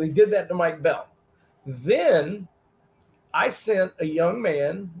 So they did that to Mike Bell. Then I sent a young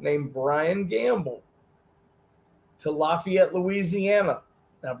man named Brian Gamble to Lafayette, Louisiana.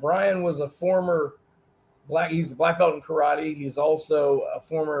 Now, Brian was a former he's a black belt in karate. He's also a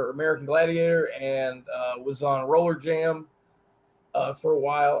former American Gladiator and was on Roller Jam for a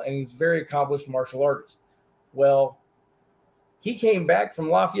while, and he's a very accomplished martial artist. Well, he came back from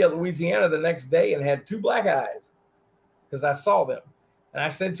Lafayette, Louisiana the next day and had 2 black eyes because I saw them. And I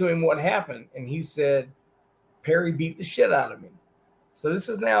said to him what happened, and he said, Perry beat the shit out of me. So this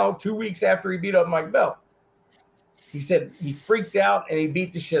is now 2 weeks after he beat up Mike Bell. He said he freaked out and he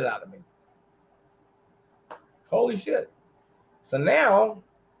beat the shit out of me. Holy shit. So now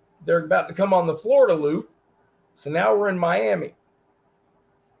they're about to come on the Florida loop. So now we're in Miami.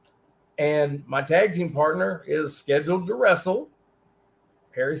 And my tag team partner is scheduled to wrestle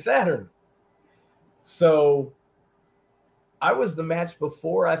Perry Saturn. So I was the match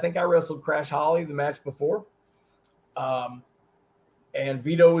before. I think I wrestled Crash Holly the match before. And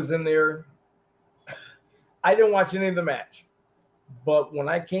Vito was in there. I didn't watch any of the match. But when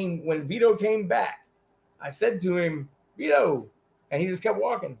Vito came back, I said to him, Vito, and he just kept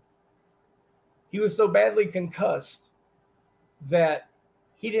walking. He was so badly concussed that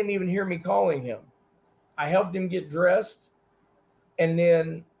he didn't even hear me calling him. I helped him get dressed, and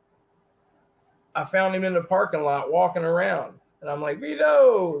then I found him in the parking lot walking around. And I'm like,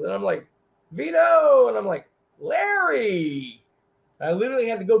 Vito. And I'm like, Vito. And I'm like, Larry. I literally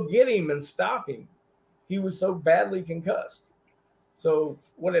had to go get him and stop him. He was so badly concussed. So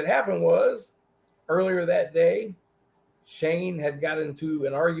what had happened was, earlier that day, Shane had got into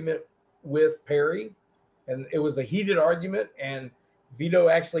an argument with Perry, and it was a heated argument, and Vito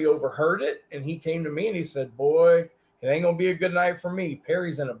actually overheard it, and he came to me and he said, boy, it ain't going to be a good night for me.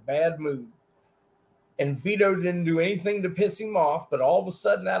 Perry's in a bad mood. And Vito didn't do anything to piss him off, but all of a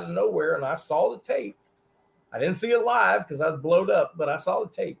sudden, out of nowhere, and I saw the tape. I didn't see it live because I was blowed up, but I saw the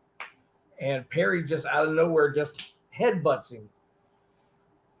tape. And Perry just out of nowhere just headbutts him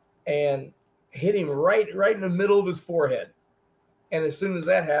and hit him right in the middle of his forehead. And as soon as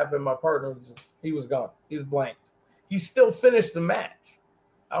that happened, my partner, he was gone. He was blank. He still finished the match.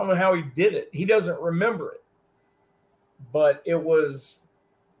 I don't know how he did it. He doesn't remember it. But it was,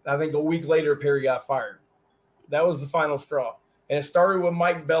 I think a week later, Perry got fired. That was the final straw. And it started with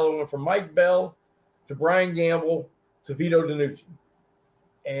Mike Bell. It went from Mike Bell to Brian Gamble to Vito DiNucci.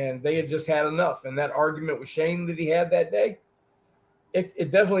 And they had just had enough. And that argument with Shane that he had that day,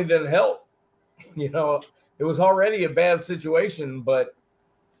 it definitely didn't help. It was already a bad situation, but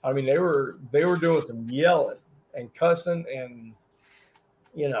I mean, they were doing some yelling and cussing and,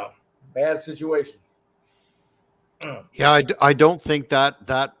 bad situation. Yeah, I don't think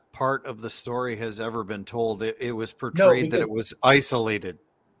that part of the story has ever been told. It was portrayed that it was isolated.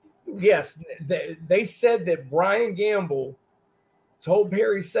 Yes, they said that Brian Gamble told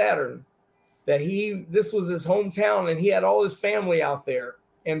Perry Saturn that this was his hometown and he had all his family out there,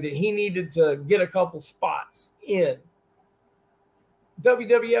 and that he needed to get a couple spots in.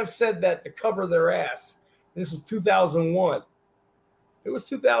 WWF said that to cover their ass. This was 2001. It was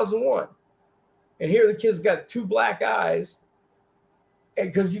 2001. And here the kid's got 2 black eyes.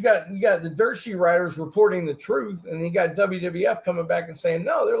 And because you got the dirt sheet writers reporting the truth, and you got WWF coming back and saying,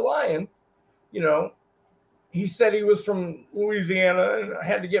 no, they're lying. You know, he said he was from Louisiana and I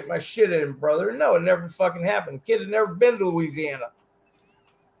had to get my shit in, brother. No, it never fucking happened. The kid had never been to Louisiana.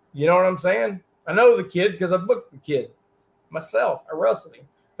 You know what I'm saying? I know the kid because I booked the kid myself. I wrestled him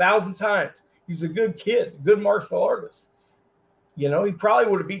 1,000 times. He's a good kid, a good martial artist. You know, he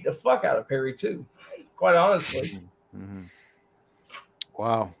probably would have beat the fuck out of Perry too, quite honestly. Mm-hmm.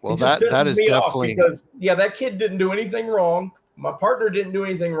 Wow. Well, that is definitely because that kid didn't do anything wrong. My partner didn't do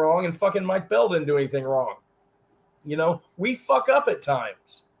anything wrong, and fucking Mike Bell didn't do anything wrong. You know, we fuck up at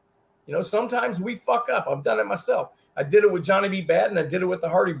times. You know, sometimes we fuck up. I've done it myself. I did it with Johnny B. Bad, and I did it with the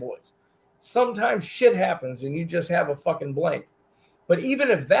Hardy Boys. Sometimes shit happens, and you just have a fucking blank. But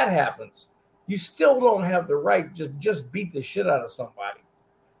even if that happens, you still don't have the right to just beat the shit out of somebody.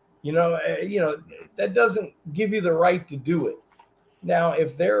 You know, that doesn't give you the right to do it. Now,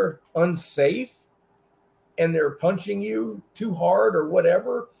 if they're unsafe and they're punching you too hard or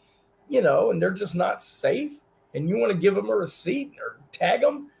whatever, you know, and they're just not safe, and you want to give them a receipt or tag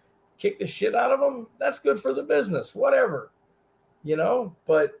them, kick the shit out of them, that's good for the business, whatever, you know,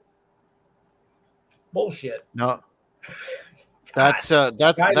 but bullshit. No, that's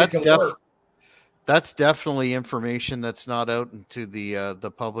definitely information that's not out into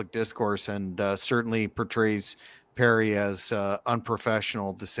the public discourse, and certainly portrays Perry as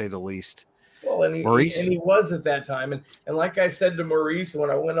unprofessional, to say the least. Well, and he was at that time, and like I said to Maurice when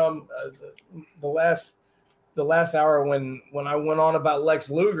I went on the last hour when I went on about Lex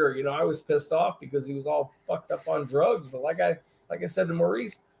Luger, you know, I was pissed off because he was all fucked up on drugs. But like I said to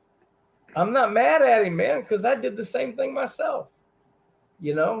Maurice, I'm not mad at him, man, because I did the same thing myself.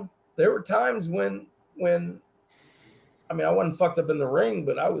 You know, there were times when I mean, I wasn't fucked up in the ring,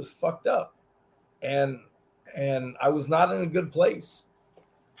 but I was fucked up, and I was not in a good place.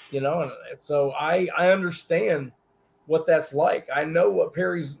 You know, and so I understand what that's like. I know what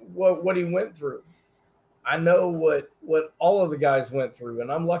Perry's what he went through. I know what all of the guys went through,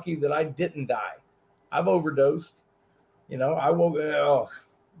 and I'm lucky that I didn't die. I've overdosed. You know, I woke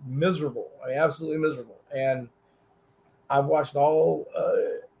miserable. I mean, absolutely miserable. And I've watched a whole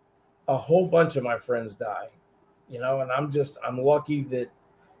bunch of my friends die. You know, and I'm lucky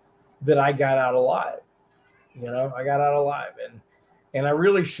that I got out alive. You know, I got out alive, and I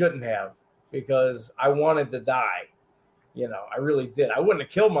really shouldn't have, because I wanted to die. You know, I really did. I wouldn't have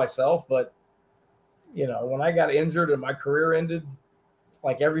killed myself, but you know, when I got injured and my career ended,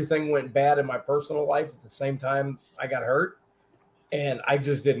 like everything went bad in my personal life at the same time I got hurt, and I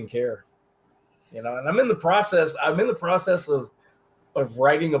just didn't care. You know, and I'm in the process of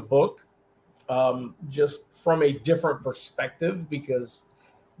writing a book, just from a different perspective, because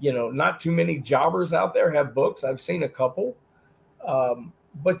you know, not too many jobbers out there have books. I've seen a couple.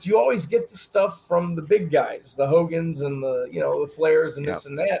 But you always get the stuff from the big guys, the Hogans and the Flairs and this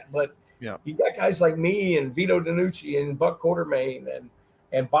and that. But you got guys like me and Vito DiNucci and Buck Quartermain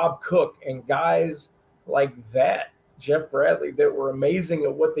and Bob Cook and guys like that, Jeff Bradley, that were amazing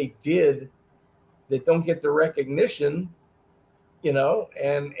at what they did, that don't get the recognition, you know,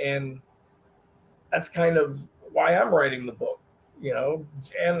 and that's kind of why I'm writing the book, you know,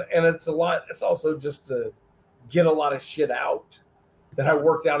 and it's a lot. It's also just to get a lot of shit out that I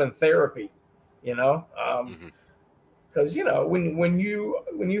worked out in therapy, you know, because you know, when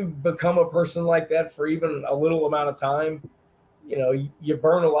you become a person like that for even a little amount of time, you know, you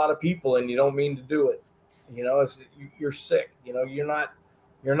burn a lot of people and you don't mean to do it. You know, you're sick. You know, you're not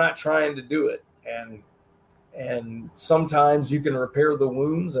trying to do it, and sometimes you can repair the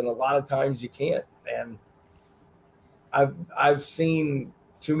wounds, and a lot of times you can't. And I've seen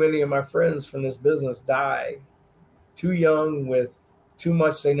too many of my friends from this business die too young with too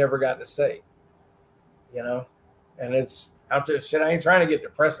much they never got to say, you know, and it's out there. Shit, I ain't trying to get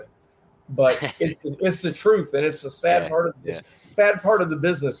depressing, but it's the truth, and it's a sad part of the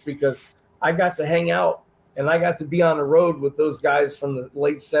business, because I got to hang out and I got to be on the road with those guys from the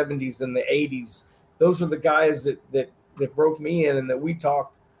late 70s and the 80s. Those were the guys that broke me in, and that we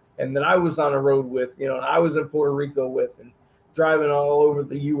talked, and that I was on the road with, you know, and I was in Puerto Rico with, and driving all over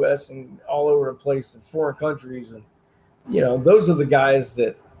the U.S. and all over the place in foreign countries. And, you know, those are the guys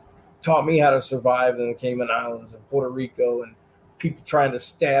that taught me how to survive in the Cayman Islands and Puerto Rico, and people trying to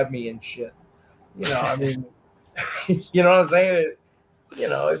stab me and shit. You know, I mean, you know what I'm saying? You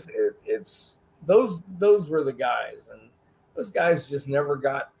know, it's those were the guys. those guys just never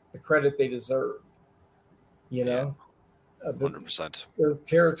got the credit they deserve. You know, 100%. those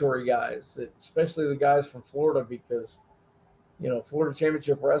territory guys, especially the guys from Florida, because Florida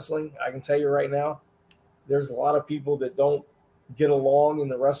Championship Wrestling, I can tell you right now, there's a lot of people that don't get along in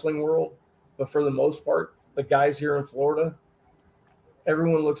the wrestling world, but for the most part, the guys here in Florida,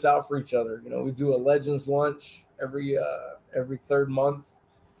 everyone looks out for each other. We do a Legends lunch every third month,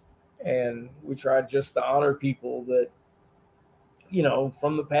 and we try just to honor people that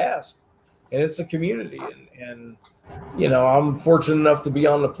from the past, and it's a community, and I'm fortunate enough to be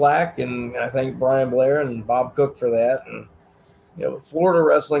on the plaque, and I thank Brian Blair and Bob Cook for that. And Florida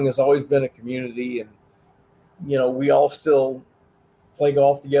wrestling has always been a community, and we all still play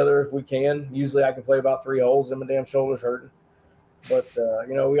golf together if we can. Usually I can play about 3 holes and my damn shoulder's hurting. But,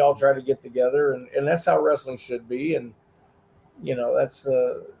 we all try to get together, and that's how wrestling should be. And, that's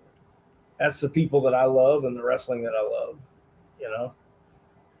the people that I love and the wrestling that I love,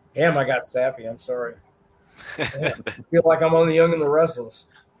 Damn, I got sappy. I'm sorry. I feel like I'm on The Young and the Restless.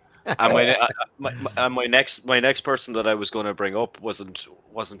 And my next person that I was going to bring up wasn't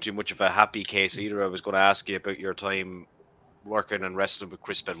too much of a happy case either. I was going to ask you about your time working and wrestling with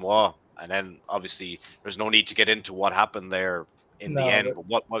Chris Benoit, and then obviously there's no need to get into what happened there in the end. But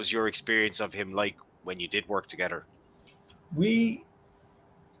what was your experience of him like when you did work together? We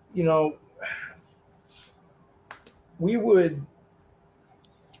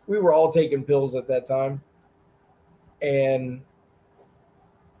were all taking pills at that time, and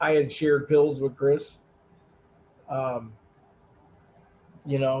I had shared pills with Chris. I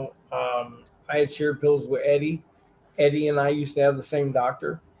had shared pills with Eddie. Eddie and I used to have the same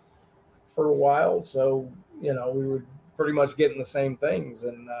doctor for a while, so we were pretty much getting the same things,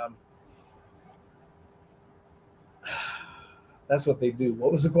 and that's what they do.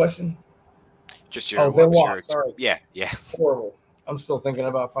 What was the question? Just your Benoit. Sorry. Yeah. Horrible. I'm still thinking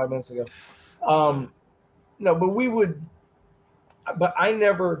about 5 minutes ago. No, but I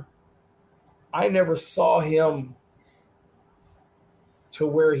never saw him to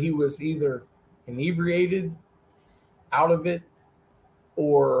where he was either inebriated, out of it,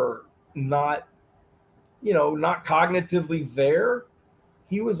 or not cognitively there.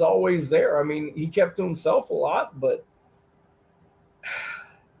 He was always there. I mean, he kept to himself a lot, but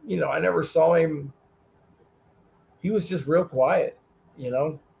I never saw him. He was just real quiet,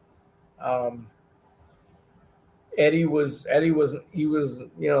 Eddie was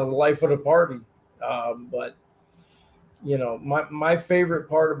the life of the party. But my favorite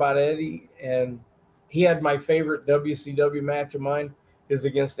part about Eddie, and he had my favorite WCW match of mine, is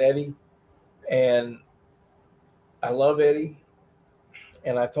against Eddie. And I love Eddie.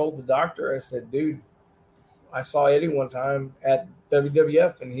 And I told the doctor, I said, dude, I saw Eddie one time at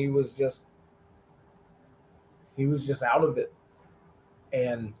WWF, and he was just out of it.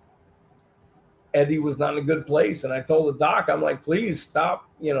 And Eddie was not in a good place. And I told the doc, I'm like, please stop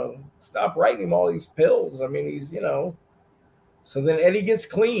writing him all these pills. I mean, he's, So then Eddie gets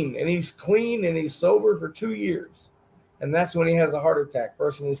clean, and he's sober for 2 years. And that's when he has a heart attack,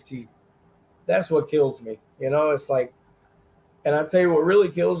 brushing his teeth. That's what kills me. It's like, and I tell you what really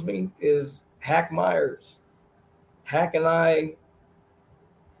kills me is Hack Myers. Hack and I,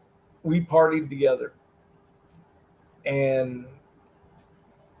 we partied together. And,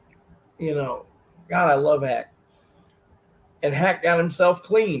 God, I love Hack. And Hack got himself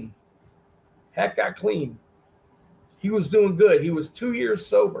clean. Hack got clean. He was doing good. He was 2 years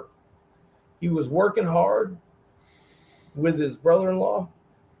sober. He was working hard with his brother-in-law.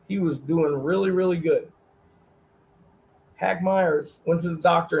 He was doing really, really good. Hack Myers went to the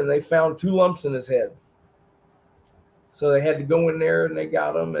doctor, and they found 2 lumps in his head. So they had to go in there, and they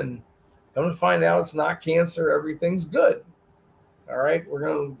got him, and come to find out it's not cancer. Everything's good. All right, we're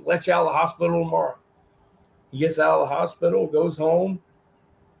going to let you out of the hospital tomorrow. He gets out of the hospital, goes home,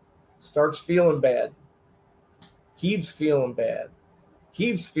 starts feeling bad. Keeps feeling bad.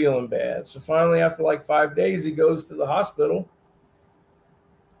 So finally, after like 5 days, he goes to the hospital.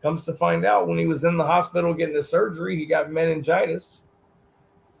 Comes to find out, when he was in the hospital getting the surgery, he got meningitis.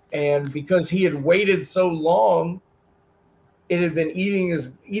 And because he had waited so long, it had been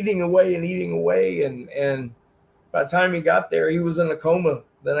eating away. And by the time he got there, he was in a coma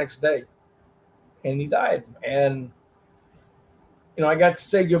the next day. And he died. And, I got to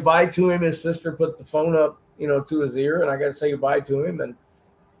say goodbye to him. His sister put the phone up, to his ear, and I got to say goodbye to him.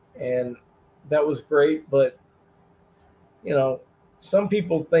 And that was great. But, some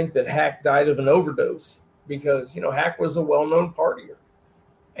people think that Hack died of an overdose because, Hack was a well-known partier.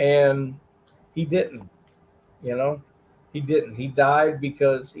 And he didn't, He didn't. He died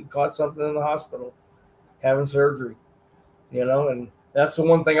because he caught something in the hospital, having surgery. And that's the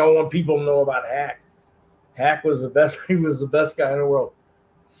one thing I want people to know about Hack. Hack was the best. He was the best guy in the world.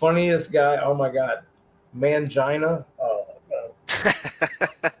 Funniest guy. Oh my God. Mangina. Oh no.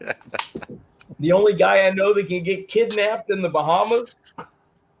 The only guy I know that can get kidnapped in the Bahamas.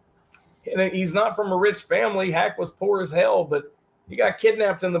 And he's not from a rich family. Hack was poor as hell, but he got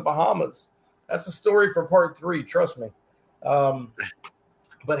kidnapped in the Bahamas. That's a story for part 3. Trust me.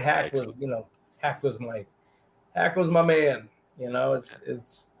 But Hack was, Hack was my man.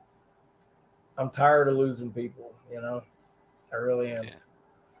 It's. I'm tired of losing people. I really am. Yeah.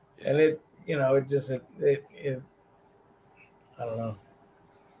 And it I don't know.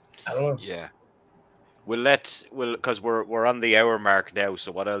 Yeah. Because we're on the hour mark now.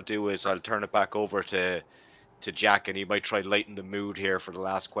 So what I'll do is I'll turn it back over to Jack, and he might try to lighten the mood here for the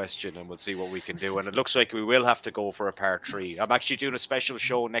last question, and we'll see what we can do. And it looks like we will have to go for a part 3. I'm actually doing a special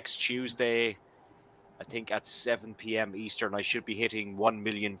show next Tuesday, I think at 7 p.m. Eastern. I should be hitting 1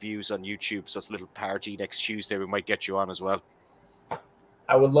 million views on YouTube, so it's a little party next Tuesday. We might get you on as well.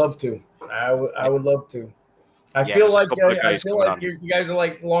 I would love to. I would love to. I feel like you guys are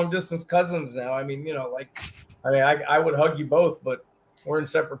like long distance cousins now. I mean, I would hug you both, but we're in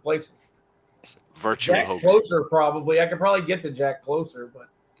separate places. Virtual Jack's hugs. Closer, probably. I could probably get to Jack closer, but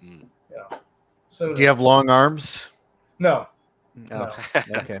soon. Do you have long arms? No. Oh,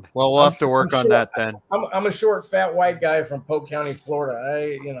 okay. Well, we'll have to work on that then. I'm a short, fat white guy from Polk County,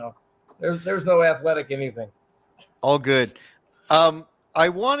 Florida. There's no athletic anything. All good. I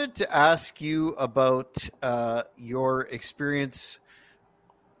wanted to ask you about your experience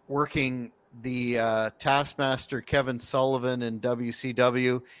working the Taskmaster Kevin Sullivan in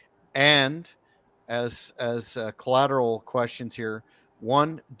WCW, and as collateral questions here.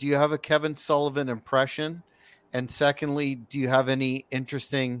 One, do you have a Kevin Sullivan impression? And secondly, do you have any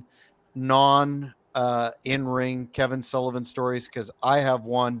interesting in-ring Kevin Sullivan stories? Because I have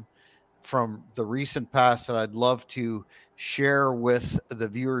one from the recent past that I'd love to share with the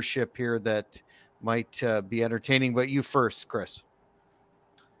viewership here that might be entertaining. But you first, Chris.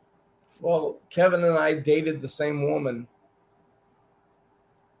 Well, Kevin and I dated the same woman.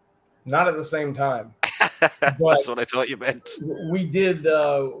 Not at the same time. That's what I thought you meant. We did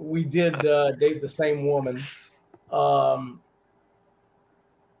date the same woman.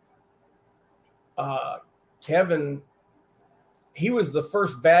 Kevin, he was the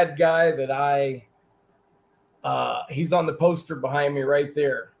first bad guy that he's on the poster behind me right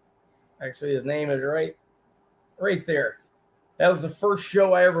there. Actually, his name is right there. That was the first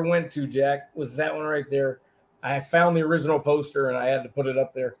show I ever went to, Jack, was that one right there. I found the original poster and I had to put it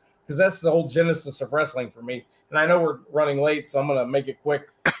up there because that's the whole genesis of wrestling for me. And I know we're running late, so I'm going to make it quick.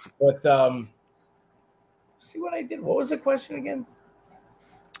 But see what I did. What was the question again?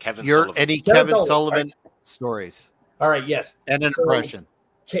 Kevin Sullivan stories. All right, yes. And an impression.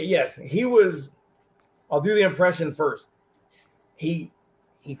 Yes, he was. I'll do the impression first. He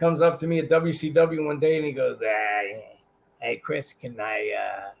comes up to me at WCW one day and he goes, "Hey, Chris, can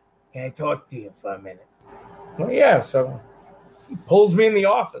I talk to you for a minute?" Well, yeah. So he pulls me in the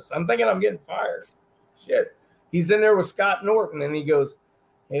office. I'm thinking I'm getting fired. Shit. He's in there with Scott Norton, and he goes,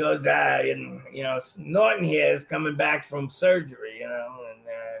 Norton here is coming back from surgery, and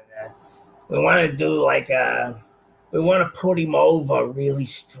we want to do we want to put him over really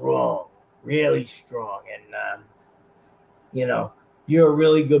strong, and you're a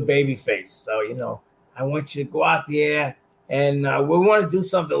really good baby face, so I want you to go out there, and we want to do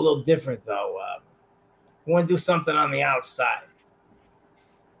something a little different though. We want to do something on the outside.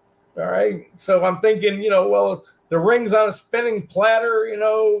 All right, so I'm thinking, well, the ring's on a spinning platter,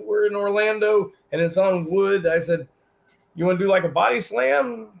 we're in Orlando and it's on wood. I said, you want to do like a body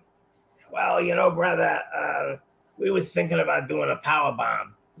slam? Well, brother, we were thinking about doing a power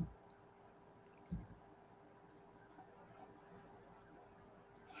bomb.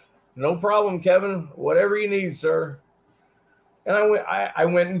 No problem, Kevin. Whatever you need, sir. And I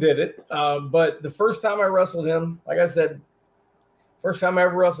went and did it. But the first time I wrestled him, like I said, first time I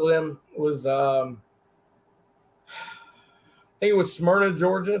ever wrestled him was, I think it was Smyrna,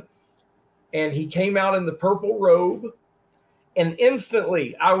 Georgia. And he came out in the purple robe. And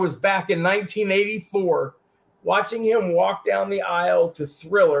instantly, I was back in 1984 watching him walk down the aisle to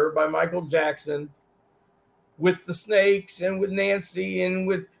Thriller by Michael Jackson with the Snakes and with Nancy and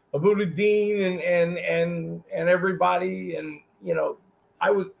with Abuddin and everybody. And,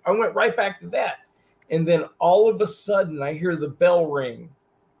 I went right back to that. And then all of a sudden, I hear the bell ring.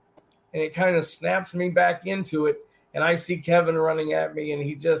 And it kind of snaps me back into it. And I see Kevin running at me, and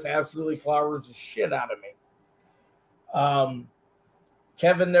he just absolutely clobbered the shit out of me.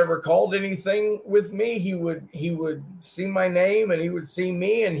 Kevin never called anything with me. He would see my name and he would see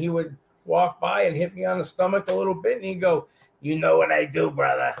me and he would walk by and hit me on the stomach a little bit and he'd go, "You know what I do,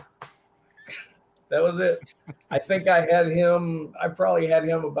 brother." That was it. I think I probably had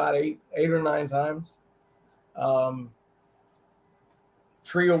him about eight or nine times.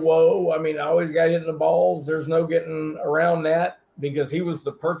 Tree of Woe. I mean, I always got hit in the balls. There's no getting around that because he was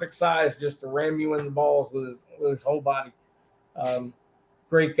the perfect size just to ram you in the balls with his whole body.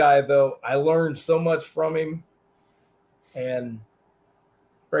 Great guy, though. I learned so much from him. And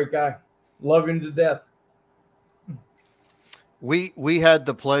great guy. Love him to death. We had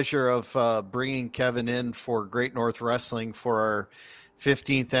the pleasure of bringing Kevin in for Great North Wrestling for our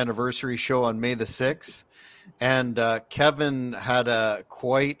 15th anniversary show on May the 6th. And Kevin had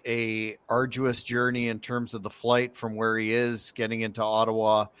quite a arduous journey in terms of the flight from where he is, getting into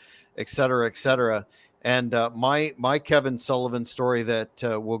Ottawa, et cetera, et cetera. And my Kevin Sullivan story that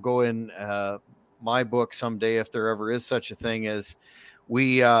will go in my book someday, if there ever is such a thing, is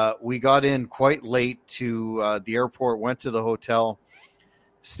we got in quite late to the airport, went to the hotel,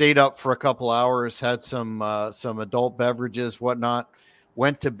 stayed up for a couple hours, had some adult beverages, whatnot,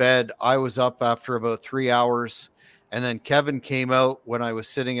 went to bed. I was up after about 3 hours. And then Kevin came out when I was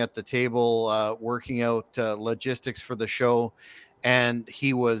sitting at the table working out logistics for the show. And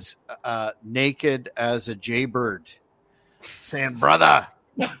he was naked as a jaybird saying, "Brother,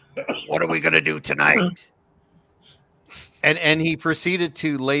 what are we going to do tonight?" And he proceeded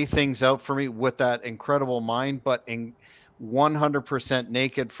to lay things out for me with that incredible mind, but in 100%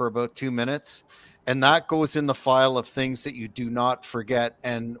 naked for about 2 minutes. And that goes in the file of things that you do not forget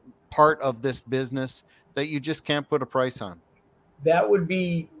and part of this business that you just can't put a price on. That would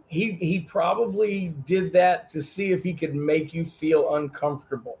be, he probably did that to see if he could make you feel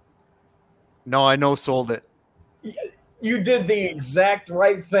uncomfortable. No, I sold it. You did the exact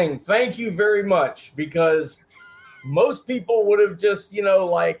right thing. Thank you very much, because most people would have just,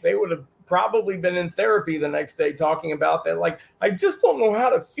 they would have probably been in therapy the next day talking about that. Like, I just don't know how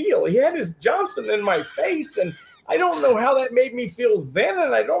to feel. He had his Johnson in my face, and I don't know how that made me feel then,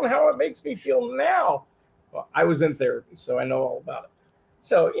 and I don't know how it makes me feel now. Well, I was in therapy, so I know all about it.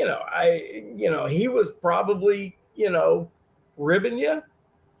 So, he was probably, ribbing you.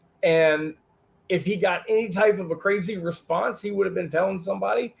 And if he got any type of a crazy response, he would have been telling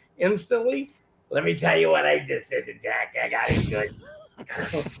somebody instantly, "Let me tell you what I just did to Jack. I got him good.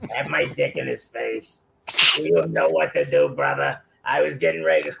 Had my dick in his face. You don't know what to do, brother. I was getting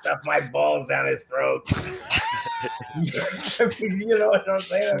ready to stuff my balls down his throat." You know what I'm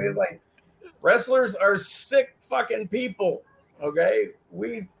saying? I mean, it's like, wrestlers are sick fucking people. Okay.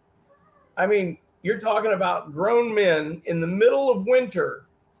 You're talking about grown men in the middle of winter.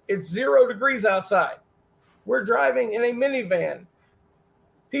 It's 0 degrees outside. We're driving in a minivan.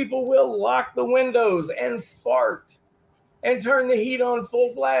 People will lock the windows and fart and turn the heat on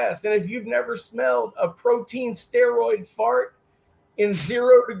full blast. And if you've never smelled a protein steroid fart in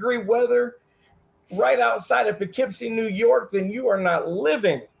 0 degree weather right outside of Poughkeepsie, New York, then you are not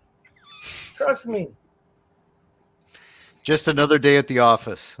living. Trust me. Just another day at the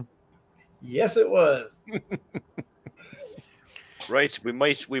office. Yes, it was. Right, we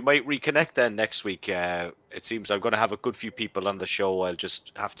might reconnect then next week. It seems I'm going to have a good few people on the show. I'll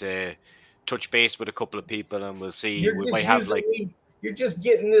just have to touch base with a couple of people, and we'll see. You're just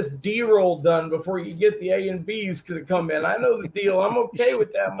getting this D roll done before you get the A and B's to come in. I know the deal. I'm okay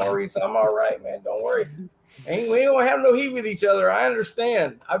with that, Maurice. I'm all right, man. Don't worry. We don't have no heat with each other. I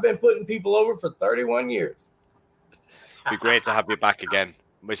understand. I've been putting people over for 31 years. It'd be great to have you back again.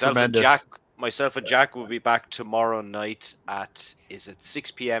 Myself and Jack will be back tomorrow night at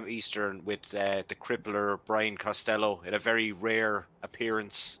 6 p.m. Eastern with the crippler Brian Costello in a very rare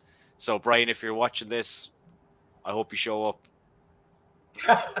appearance. So, Brian, if you're watching this, I hope you show up.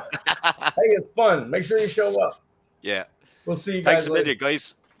 Hey, it's fun. Make sure you show up. Yeah. We'll see you guys. Thanks a million,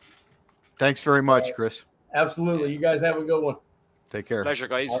 guys. Thanks very much, Chris. Absolutely. You guys have a good one. Take care. Pleasure,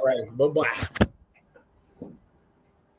 guys. All right. Bye-bye.